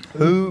Bunny.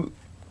 Who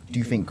do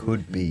you think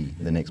could be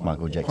the next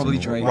Michael Jackson? Probably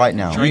Drake. Right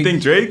now. You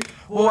think Drake?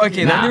 Well,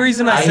 okay. The Nah, only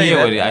reason I say hear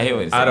that, what I hear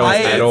what he's I saying. don't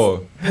I- at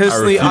all.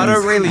 personally, I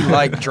don't refuse. really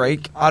like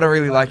Drake. I don't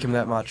really like him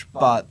that much,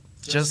 but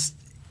just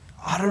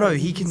I don't know.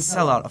 He can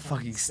sell out a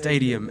fucking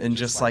stadium in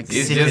just like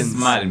He's seconds. just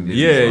smart in business.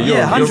 Yeah, wise. you're,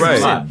 Yeah, you're 100%.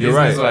 right. You're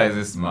right. Business-wise,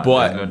 he's smart.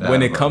 But There's no doubt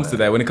when it about comes to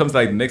that, when it comes to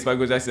like the next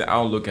Michael Jackson, I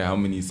don't look at how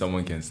many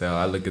someone can sell.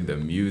 I look at the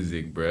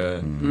music,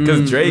 bruh.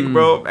 Because Drake,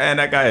 bro, man,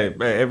 that guy,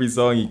 bruh, every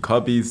song he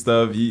copies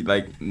stuff. He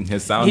like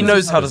his sound. He is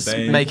knows how the to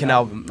same. make an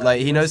album. Like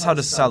he knows how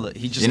to sell it.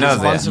 He just He gets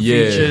knows lots that. of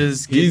Yeah.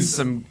 features, gets He's-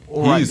 some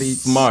alright He's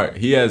beats. smart.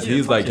 He has. Yeah,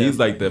 he's fuck like. yeah. He's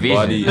like the Vision.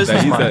 body.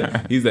 Business Like,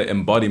 mind. he's the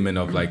embodiment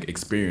of like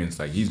experience.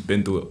 Like he's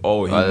been through it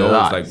all. He A knows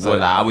lot. like So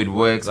what. how it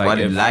works, Like what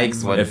it if,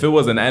 likes, what if it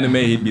was an anime,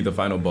 he'd be the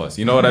final boss.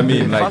 You know what I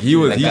mean? Like he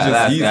was. Like He's that just.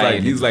 last He's guy like.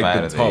 you He's need to like fight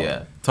the with, top.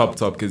 yeah. Top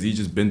because he's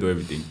just been through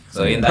everything.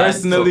 So in that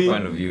Personally,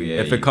 point of view,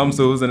 yeah, if it comes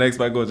to who's the next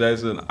Michael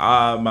Jackson,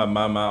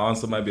 my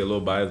answer might be a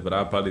little biased, but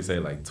I'd probably say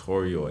like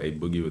Tory or A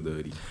Boogie with the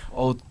hoodie.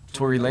 Oh,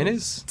 Tory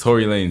Lanez?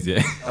 Tory Lanez,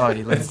 yeah. Oh,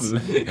 he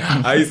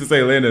Lanez. I used to say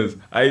Lanez.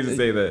 I used to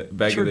say that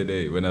back in the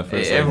day when I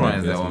first. Hey, everyone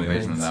started has their listening own to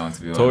version Lanez. of that one,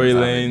 to be honest. Tory I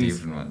have Lanez,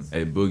 different ones.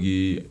 A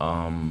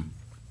Boogie,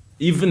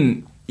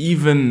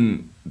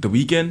 even The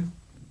Weeknd,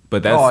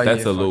 but that's Oh,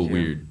 that's yeah, a little fuck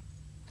yeah. weird.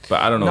 But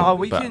I don't know. No,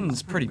 but-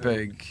 Weeknd's pretty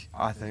big,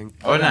 I think.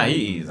 Oh, nah,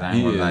 he is. I ain't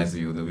He gonna lie is. to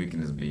you. The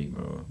Weeknd is big,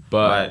 bro.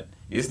 But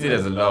He still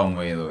has a long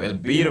way though, a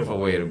beautiful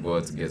way to go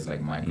to get like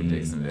Michael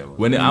Jackson level.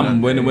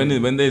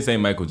 When they say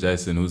Michael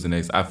Jackson, who's the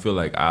next? I feel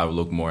like I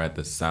look more at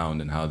the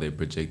sound and how they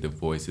project the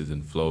voices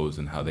and flows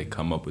and how they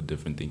come up with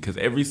different things. Because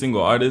every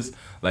single artist,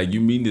 like you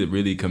mean to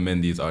really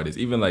commend these artists.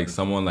 Even like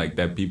someone like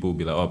that, people will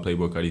be like, oh,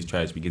 Playboi Carti's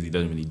trash because he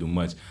doesn't really do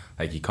much.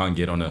 Like he can't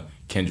get on a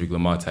Kendrick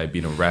Lamar type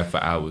beat and rap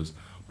for hours.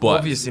 But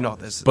obviously not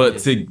this. But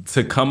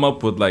to come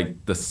up with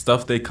like the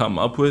stuff they come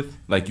up with,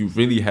 like you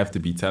really have to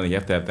be talented. You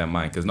have to have that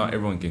mind because not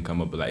everyone can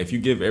come up with like if you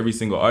give every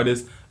single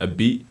artist a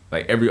beat,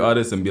 like every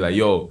artist, and be like,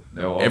 yo,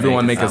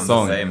 everyone make a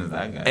song.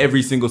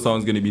 Every single song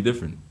is gonna be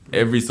different.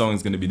 Every song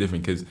is gonna be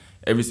different because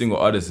every single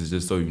artist is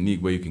just so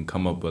unique where you can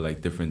come up with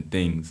like different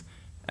things,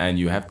 and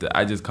you have to.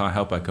 I just can't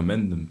help but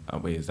commend them. Oh,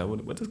 wait, is that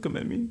what does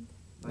commend mean?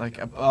 Like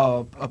I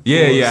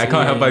can't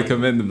help but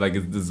commend them. Like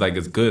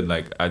it's good.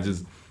 Like I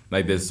just.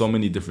 Like, there's so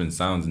many different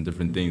sounds and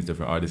different things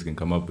different artists can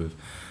come up with.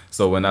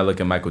 So when I look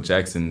at Michael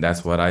Jackson,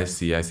 that's what I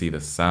see. I see the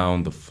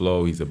sound, the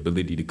flow, his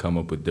ability to come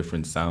up with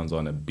different sounds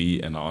on a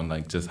beat and on,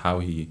 like, just how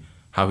he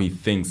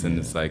thinks. And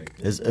it's like...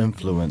 his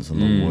influence on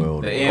the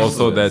world.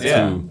 Also that,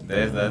 too.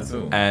 There's that,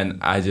 too. And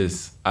I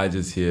just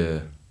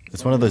hear...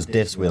 It's one of those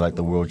deaths where, like,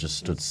 the world just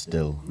stood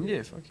still.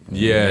 Yeah, fuck it.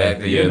 Yeah,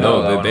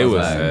 they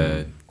were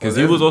sad. Because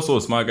he was also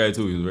a smart guy,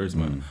 too. He was very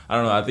smart. I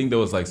don't know. I think there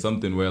was, like,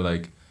 something where,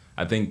 like...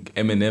 I think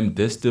Eminem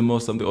dissed him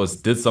or something, or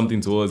did something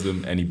towards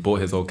him, and he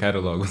bought his whole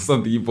catalog or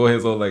something. He bought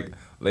his whole like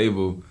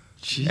label.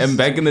 Jesus and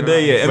back in the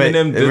day, yeah,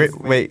 Eminem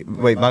wait,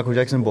 Michael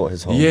Jackson bought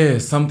his whole. Yeah,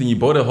 something. He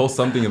bought a whole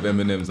something of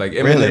Eminem's. Like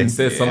Eminem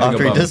said something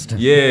after about. He dissed him.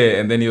 Yeah,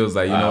 and then he was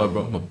like, you know what,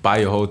 bro, I'm gonna buy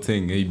your whole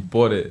thing. And he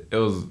bought it. It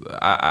was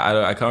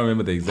I can't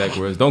remember the exact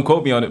words. Don't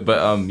quote me on it,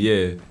 but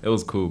yeah, it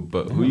was cool.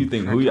 But who you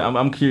think?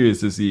 I'm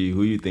curious to see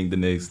who you think the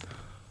next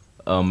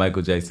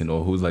Michael Jackson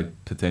or who's like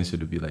potential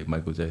to be like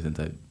Michael Jackson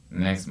type.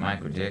 Next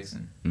Michael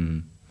Jackson.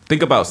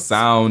 Think about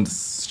sound,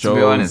 shows, to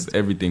be honest,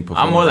 everything.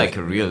 I'm more like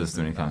a realist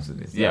when it comes to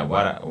this. Yeah,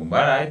 what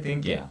I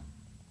think, yeah.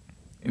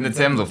 In the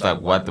terms of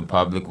like what the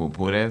public will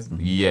put as,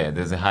 yeah,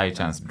 there's a high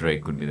chance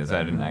Drake could be there. So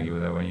I didn't argue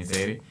with that when you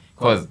said it.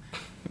 Because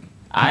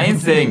I ain't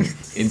saying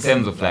in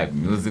terms of like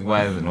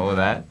music-wise and all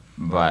that,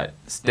 but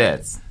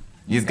stats.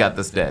 He's got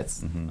the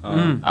stats.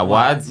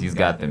 Awards, he's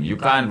got them. You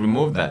can't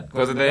remove that.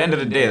 Because at the end of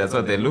the day, that's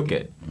what they look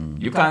at.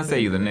 You can't say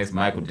you're the next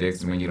Michael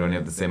Jackson when you don't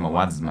have the same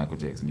awards as Michael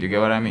Jackson. Do you get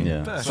what I mean?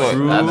 Yeah.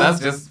 So that's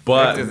just...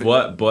 But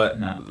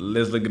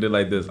let's look at it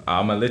like this.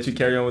 I'm going to let you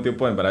carry on with your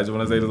point, but I just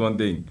want to say this one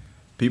thing.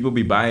 People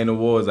be buying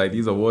awards. Like,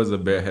 these awards are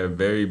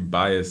very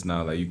biased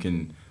now. Like, you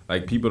can...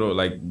 Like, people don't...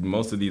 Like,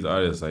 most of these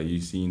artists, like,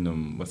 you've seen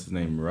them... What's his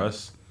name?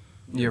 Russ?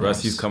 Yeah,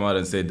 Russ, he's come out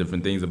and said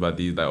different things about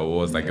these like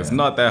awards. Like it's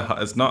not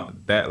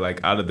that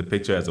like out of the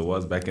picture as it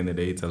was back in the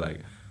day to like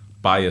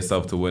buy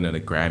yourself to win a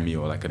Grammy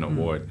or like an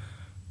award.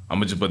 I'm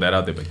gonna just put that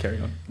out there, but carry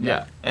on.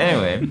 Yeah.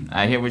 Anyway,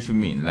 I hear what you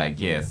mean. Like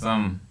yeah,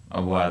 some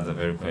awards are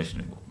very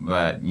questionable,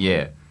 but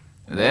yeah,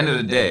 at the end of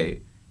the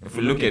day, if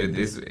we look at it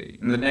this way,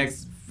 in the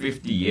next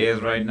 50 years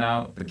right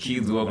now, the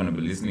kids who are gonna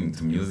be listening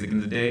to music in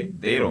the day,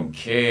 they don't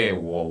care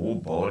who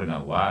bought an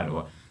award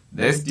or.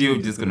 They're still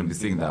just going to be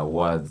seeing the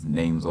awards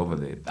names over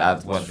there.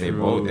 That's what they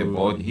bought. They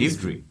bought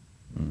history.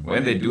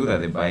 When they do that,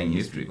 they're buying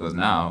history. Because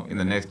now, in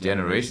the next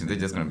generation, they're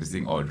just going to be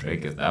seeing, oh,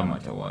 Drake has that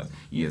much awards.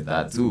 He has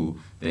that too.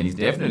 Then he's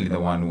definitely the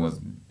one who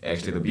was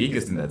actually the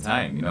biggest in that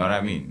time. You know what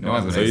I mean? No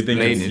one's going to explain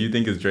it. So you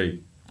think it's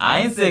Drake?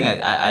 I ain't saying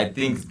I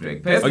think it's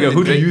Drake. Personally, okay,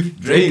 who do you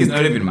think? Drake is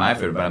not even my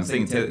favorite, but I'm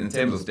saying in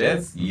terms of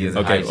stats, he is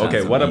a high chance.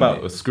 Okay, what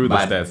about screw the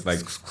stats? Like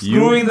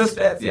screwing the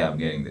stats? Yeah, I'm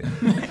getting there.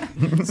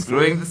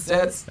 Screwing the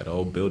stats? That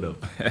whole build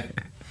up.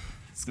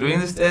 Screwing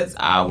the stats,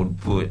 I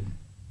would put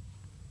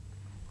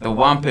the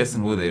one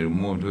person who they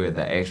removed who had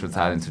the actual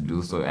talent to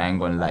do so, I ain't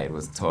gonna lie, it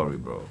was Tory,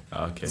 bro.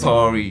 Okay.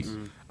 Tory.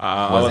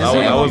 I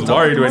was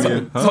worried when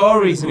you...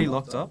 Tory. Isn't he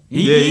locked up?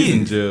 He's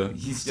in jail.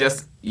 He's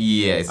just...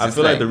 Yeah, it's I just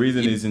feel like the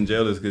reason he's in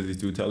jail is because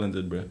he's too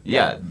talented, bro.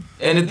 Yeah,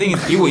 and the thing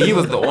is, he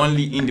was the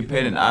only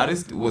independent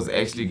artist who was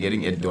actually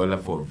getting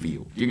 $1 for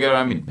view. You get what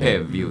I mean?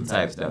 Per view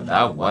type stuff.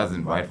 That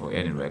wasn't right for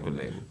any record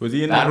label. Was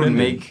he independent? That would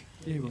make...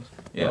 Yeah, he was.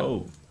 Yeah.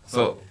 Oh.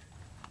 So...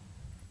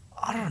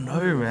 I don't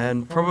know,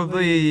 man.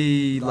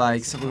 Probably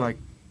like something like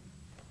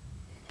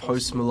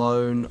Post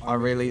Malone. I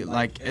really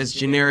like, as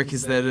generic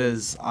as that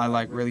is, I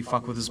like really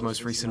fuck with his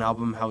most recent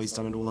album, how he's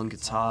done it all on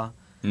guitar.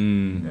 Did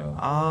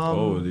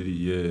he?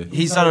 Yeah.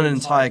 He's done an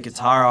entire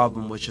guitar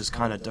album, which is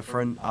kind of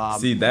different.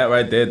 See that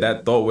right there,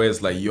 that thought where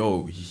it's like,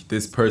 yo,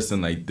 this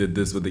person like did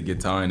this with the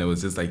guitar, and it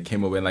was just like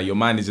came away, and like your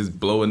mind is just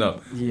blowing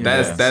up. Yeah.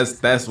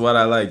 That's what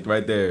I liked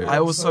right there. I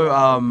also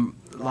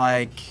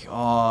like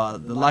The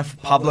Life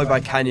of Pablo by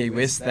Kanye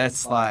West.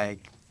 That's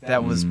like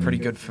that was pretty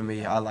good for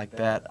me. I like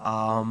that.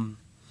 I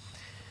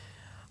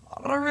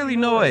don't really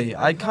know.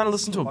 I kind of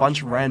listen to a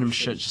bunch of random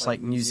shit, just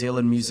like New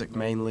Zealand music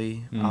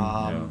mainly.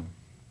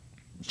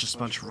 Just a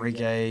bunch of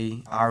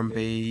reggae,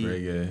 R&B.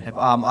 Reggae.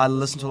 I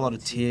listen to a lot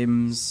of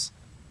Thames.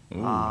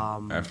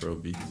 Afro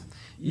beats.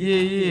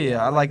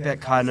 Yeah. I like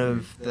that kind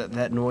of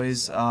that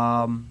noise.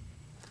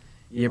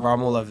 Yeah, bro,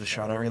 I'm all over the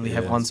show. I don't really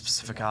have one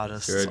specific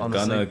artist,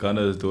 honestly.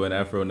 Gunna is doing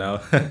Afro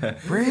now.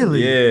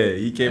 Really? Yeah,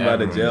 he came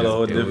out of Afro, jail a just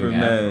whole doing different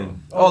Afro.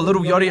 man. Oh, Lil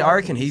Yachty, I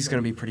reckon he's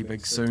going to be pretty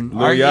big soon.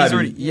 Lil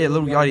Yachty?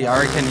 Lil Yachty,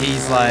 I reckon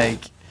he's like...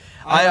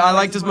 I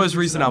liked his most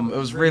recent album. It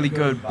was really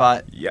good,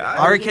 but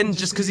I reckon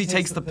just because he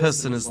takes the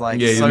piss and is like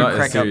Yeah, he's so not as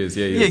crack up. serious.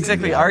 Yeah, Yeah,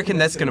 exactly. I reckon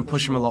that's going to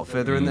push him a lot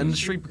further in the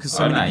industry because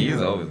so many he's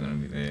people... always gonna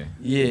be there.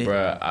 Yeah.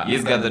 Bruh,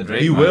 He's got the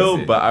Drake. he will,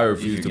 mindset, but I if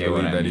refuse you to get what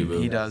believe I that he mean.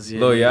 will. He does, yeah.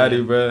 Lil yeah.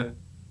 Yachty, bruh.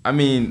 I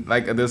mean,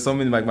 like, there's so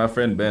many, like, my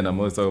friend Ben, I'm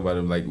always talking about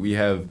him, like, we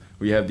have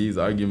these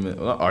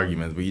not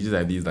arguments, but you just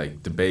have these,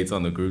 like, debates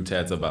on the group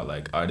chats about,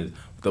 like, artists.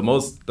 The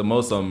most,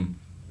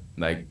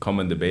 like,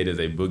 common debate is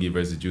a Boogie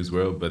versus Juice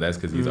WRLD, but that's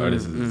because these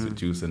artists is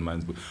Juice and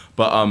mine's Boogie.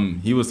 But,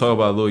 he was talking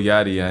about Lil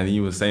Yachty, and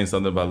he was saying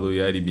something about Lil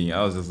Yachty being,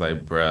 I was just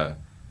like, bruh,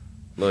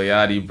 Lil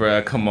Yachty,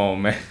 bruh, come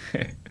on, man.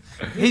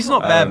 He's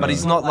not bad, but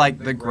he's not like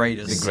the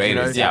greatest. The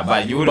greatest, you know? yeah,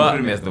 but you wouldn't put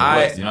him as the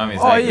worst, you know what I mean?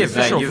 It's Oh, like, yeah, it's for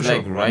like, sure, he's for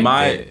like sure. right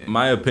there.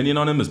 My opinion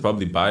on him is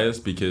probably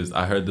biased because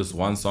I heard this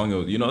one song.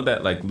 You know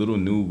that like little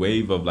new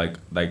wave of like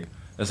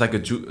it's like a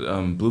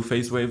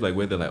Blueface wave, like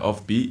where they're like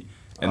offbeat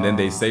and then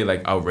they say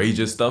like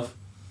outrageous stuff,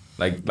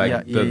 like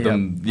Yeah. I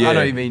know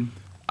what you mean.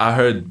 I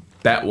heard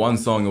that one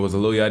song. It was a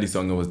Lil Yachty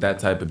song. It was that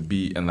type of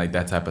beat and like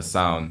that type of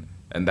sound,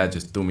 and that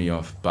just threw me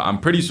off. But I'm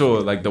pretty sure,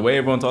 like the way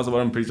everyone talks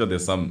about him, I'm pretty sure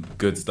there's some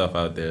good stuff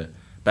out there.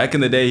 Back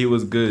in the day, he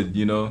was good,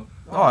 you know.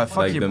 Oh, fuck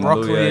like you, them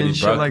broccoli Lil Yachty, and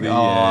shit like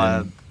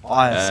Broccoli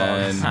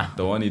songs. and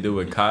the one he did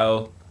with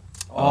Kyle.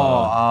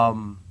 I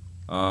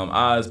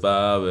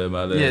Spy with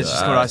my little Yeah, it's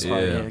just called I eyes,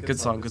 Spy. Yeah, good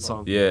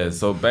song. Yeah,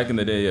 so back in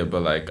the day, yeah,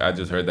 but like I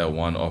just heard that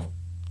one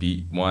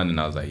offbeat one,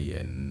 and I was like,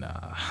 yeah,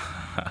 nah.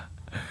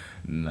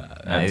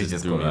 He's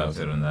just threw going me off.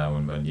 upset on that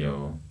one, but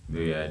yo,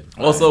 yeah.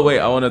 Also, wait,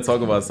 I want to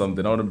talk about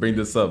something. I want to bring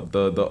this up.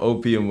 The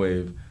opium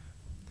wave.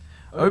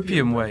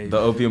 Opium Wave. The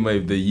opium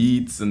wave. The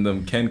Yeats and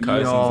them Ken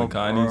Carsons and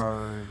Kanye's.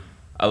 Bro.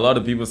 A lot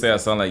of people say I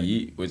sound like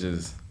Yeet, which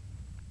is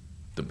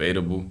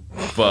debatable,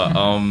 but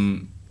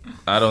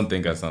I don't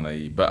think I sound like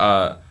Yeet.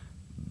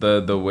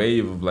 But the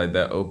wave of like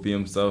that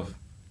opium stuff,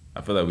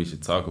 I feel like we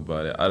should talk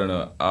about it. I don't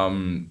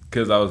know,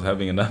 cause I was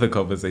having another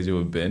conversation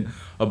with Ben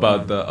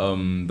about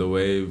the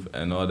wave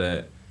and all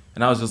that,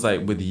 and I was just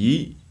like, with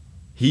Yeet,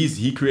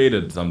 he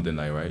created something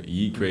like, right?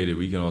 Yeet created.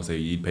 We can all say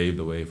Yeet paved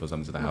the way for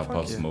something like how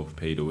Pop Smoke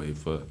paved the way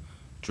for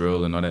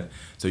drill and all that.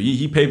 So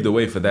he paved the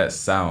way for that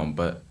sound.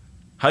 But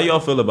how y'all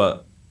feel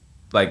about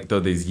like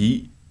there's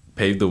Yeet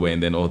paved the way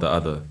and then all the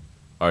other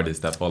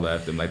artists that follow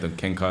after him, like the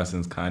Ken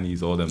Carsons,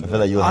 Kanye's, all them. I feel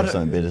like you'll have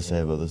something better to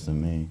say about this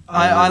than me.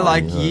 I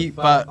like Yeet,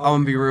 but I'm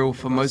gonna be real.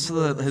 For most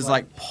of his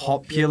like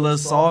popular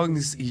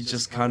songs, he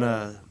just kind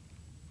of,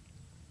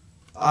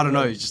 I don't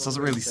know, he just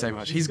doesn't really say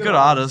much. He's a good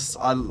artist.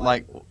 I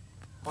like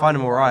find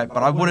him alright,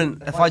 but I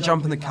wouldn't. If I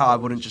jump in the car, I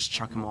wouldn't just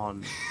chuck him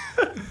on.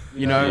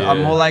 You know, Yeah.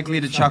 I'm more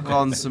likely to chuck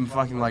on some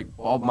fucking like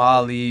Bob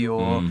Marley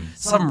or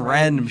some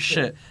random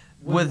shit.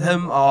 With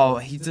him,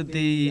 he did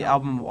the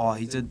album.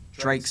 He did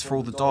Drake's For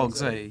All the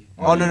Dogs, eh?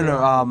 Oh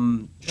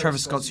no.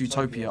 Travis Scott's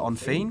Utopia on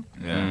Fiend.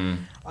 Yeah.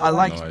 I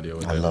like. No idea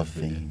what I that love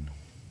is. Fiend.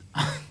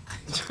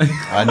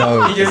 I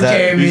know. You is that-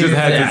 gave You me just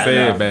had to that, say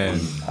no. it, man.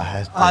 I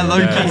had to- I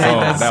low-key hate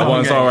that That song,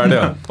 one eh? song right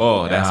there.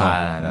 Oh, that Nah,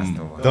 song. that's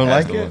the one. Don't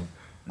That's like the it? one.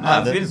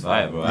 Nah, Fiend's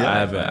fire, bro. I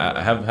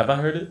haven't. Have I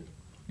heard it?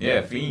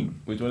 Yeah,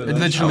 Fiend. Which one is It that?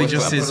 literally I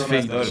just put says on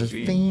my Fiend. story, Just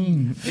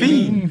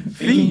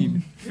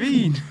Fiend.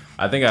 Fiend.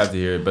 I think I have to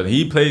hear it, but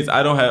he plays.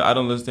 I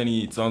don't listen to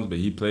any songs, but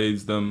he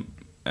plays them,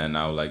 and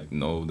I'll like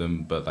know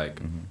them. But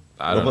like,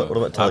 I don't know. What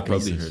about I probably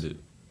Telekinesis? heard it.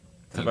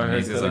 Have I heard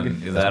Telekinesis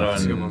Telekinesis? is that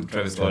That's on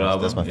Travis Scott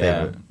album? That's my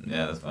favorite.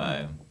 Yeah, that's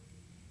fine.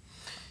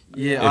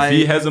 Yeah, If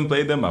he hasn't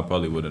played them, I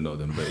probably wouldn't know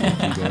them. But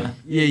keep going.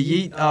 Yeah,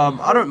 Yeet.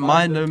 I don't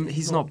mind him.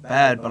 He's not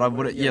bad, but I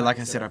wouldn't. Yeah, like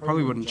I said, I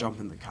probably wouldn't jump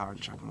in the car and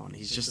chuck him on.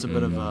 He's just a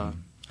bit of a.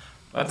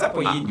 What type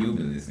of Yeet you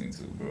been listening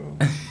to, bro?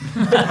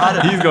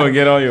 He's gonna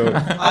get on your.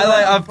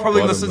 I've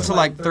probably Bottom listened to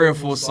like 3 or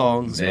 4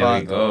 songs, There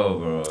but we go,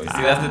 bro. You see,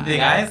 that's the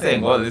thing. I ain't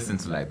saying go listen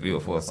to like 3 or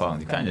 4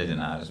 songs. You can't judge an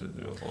artist with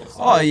 3 or 4 songs.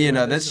 oh, you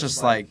know, that's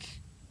just like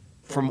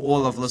from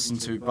all I've listened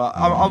to. But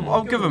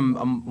I'll give him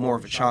more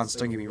of a chance.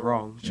 Don't get me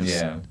wrong.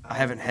 Just, Yeah. I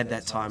haven't had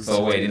that time.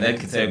 So wait, in that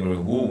category,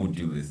 who would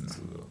you listen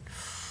to though?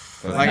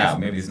 Because Like now if-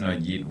 maybe it's not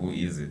Yeet. Who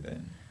is it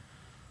then?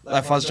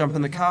 If I was jump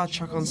in the car,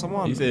 chuck on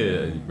someone. He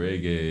said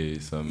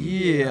reggae, some.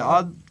 Yeah,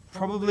 I'd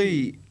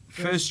probably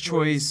first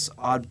choice.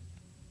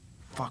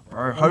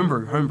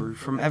 Homebrew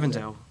from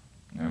Avondale.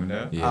 Remember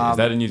that? Yeah, is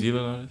that a New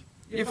Zealand artist?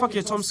 Yeah, fuck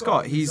yeah, Tom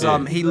Scott. He's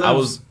Yeah. he I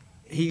lives.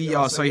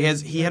 was- So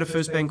he had a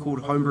first band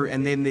called Homebrew,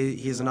 and then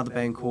he has another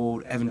band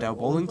called Avondale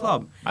Bowling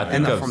Club. I And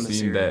think they're I've from this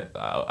seen area.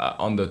 that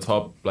on the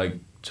top like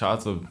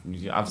charts of.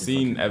 I've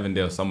seen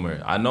Evandale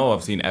somewhere. I know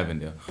I've seen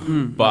Evandale,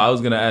 but I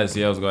was gonna ask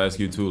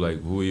you too.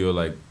 Like, who are your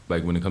like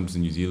when it comes to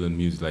New Zealand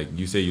music? Like,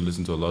 you say you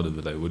listen to a lot of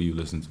it. Like, what do you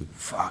listen to?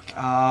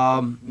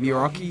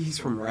 Miroki, he's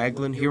from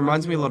Raglan. He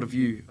reminds me a lot of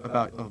you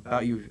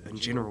about you in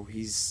general.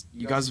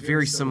 You guys are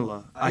very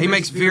similar. He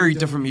makes very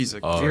different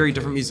music,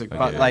 different music.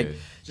 But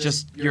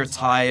just your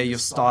attire, your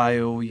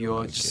style,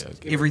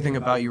 everything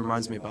about you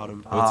reminds me about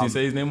him. What's he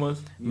say his name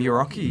was?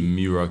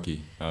 Miroki.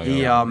 Oh,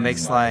 He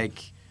makes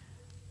like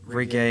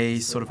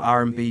reggae, sort of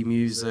R&B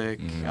music,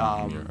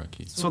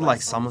 sort of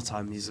like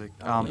summertime music.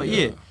 But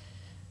yeah,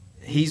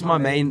 he's my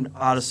main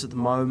artist at the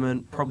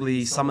moment.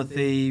 Probably Summer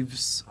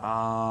Thieves,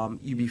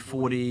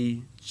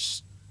 UB40,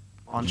 just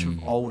a bunch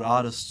of old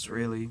artists,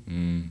 really.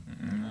 I'm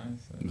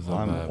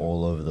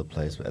all over the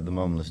place, but at the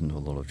moment, listen to a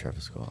lot of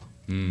Travis Scott.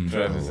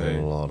 Travis, A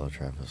lot of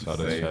Travis. Shout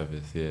out to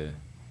Travis, yeah.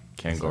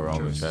 Can't go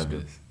wrong with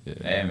Travis. Yeah.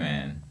 Hey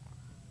man,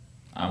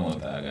 I'm with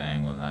that guy. I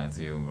ain't gonna lie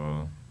to you,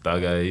 bro. That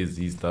guy, he's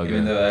that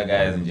Even guy. though that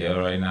guy is in jail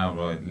right now,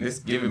 bro, let's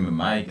give him a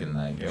mic and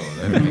like, yo,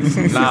 let him make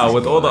some Nah,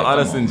 with all the like,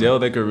 artists come in on, jail,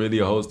 they could really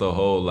host a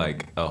whole They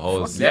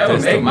would festival,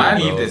 make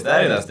money bro. if they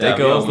started that They stuff.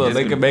 could also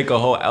they could make a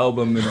whole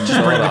album and just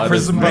Bring the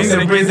prison bus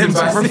and bring them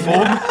to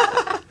perform.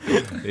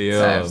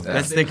 Yeah,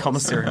 That's their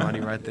commissary money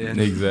right there.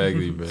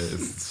 exactly, bro.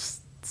 It's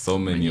so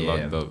many Yeah.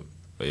 locked up.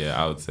 But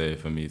yeah, I would say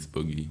for me it's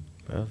Boogie.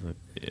 Perfect.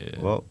 Yeah.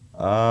 Well,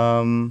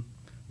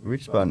 we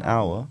reached about an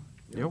hour.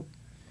 Yep.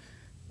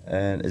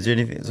 And is there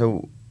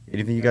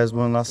anything you guys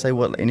want to say?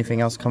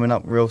 Anything else coming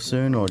up real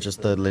soon, or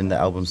just letting the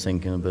album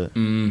sink in a bit?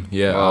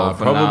 Yeah,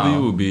 For probably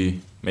now. would be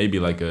maybe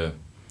like a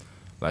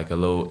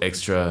little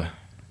extra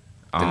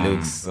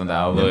deluxe on the a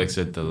album. little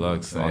extra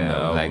deluxe on the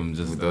Yeah, like album.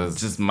 with those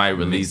Just might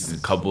release mixes.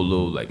 a couple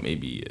little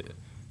maybe a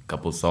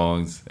couple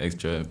songs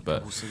extra.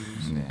 But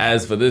Yeah.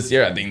 as for this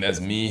year, I think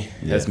that's me.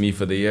 Yeah. That's me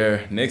for the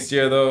year. Next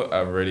year though,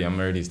 I'm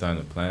already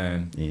starting to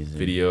plan Easy.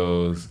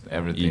 videos,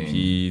 Everything.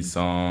 EPs,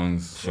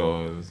 songs,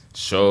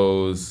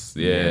 shows.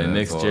 Yeah, that's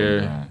next all,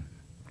 year. man.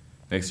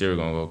 Next year we're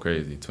gonna go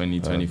crazy.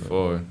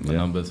 2024. The Yeah.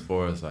 number's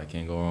 4, so I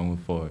can't go wrong with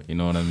 4. You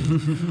know what I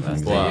mean?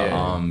 That's the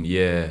But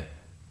year. yeah,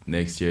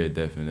 next year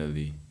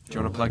definitely. Do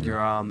you want to plug your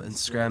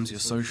Instagrams, your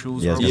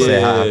socials? Yeah, I was real gonna quick?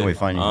 say, how can we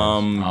find you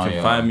guys? You can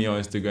yeah. find me on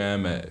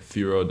Instagram at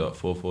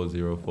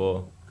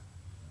FURO.4404.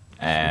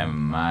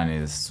 Mine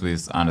is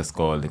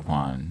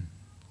Swiss_LEEQUAN.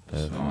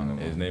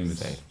 His name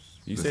is.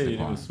 You Swiss say your LEEQUAN.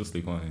 name was Swiss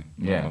LEEQUAN.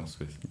 Yeah. I'm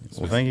Swiss.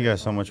 Well, thank you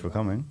guys so much for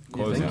coming. Of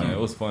course, thank man. you.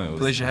 It was fun. It was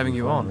Pleasure having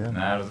you on. Yeah.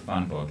 Nah, it was a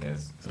fun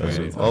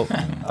podcast.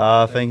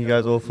 Well, thank you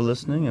guys all for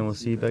listening, and we'll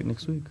see you back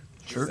next week.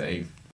 Sure. Safe.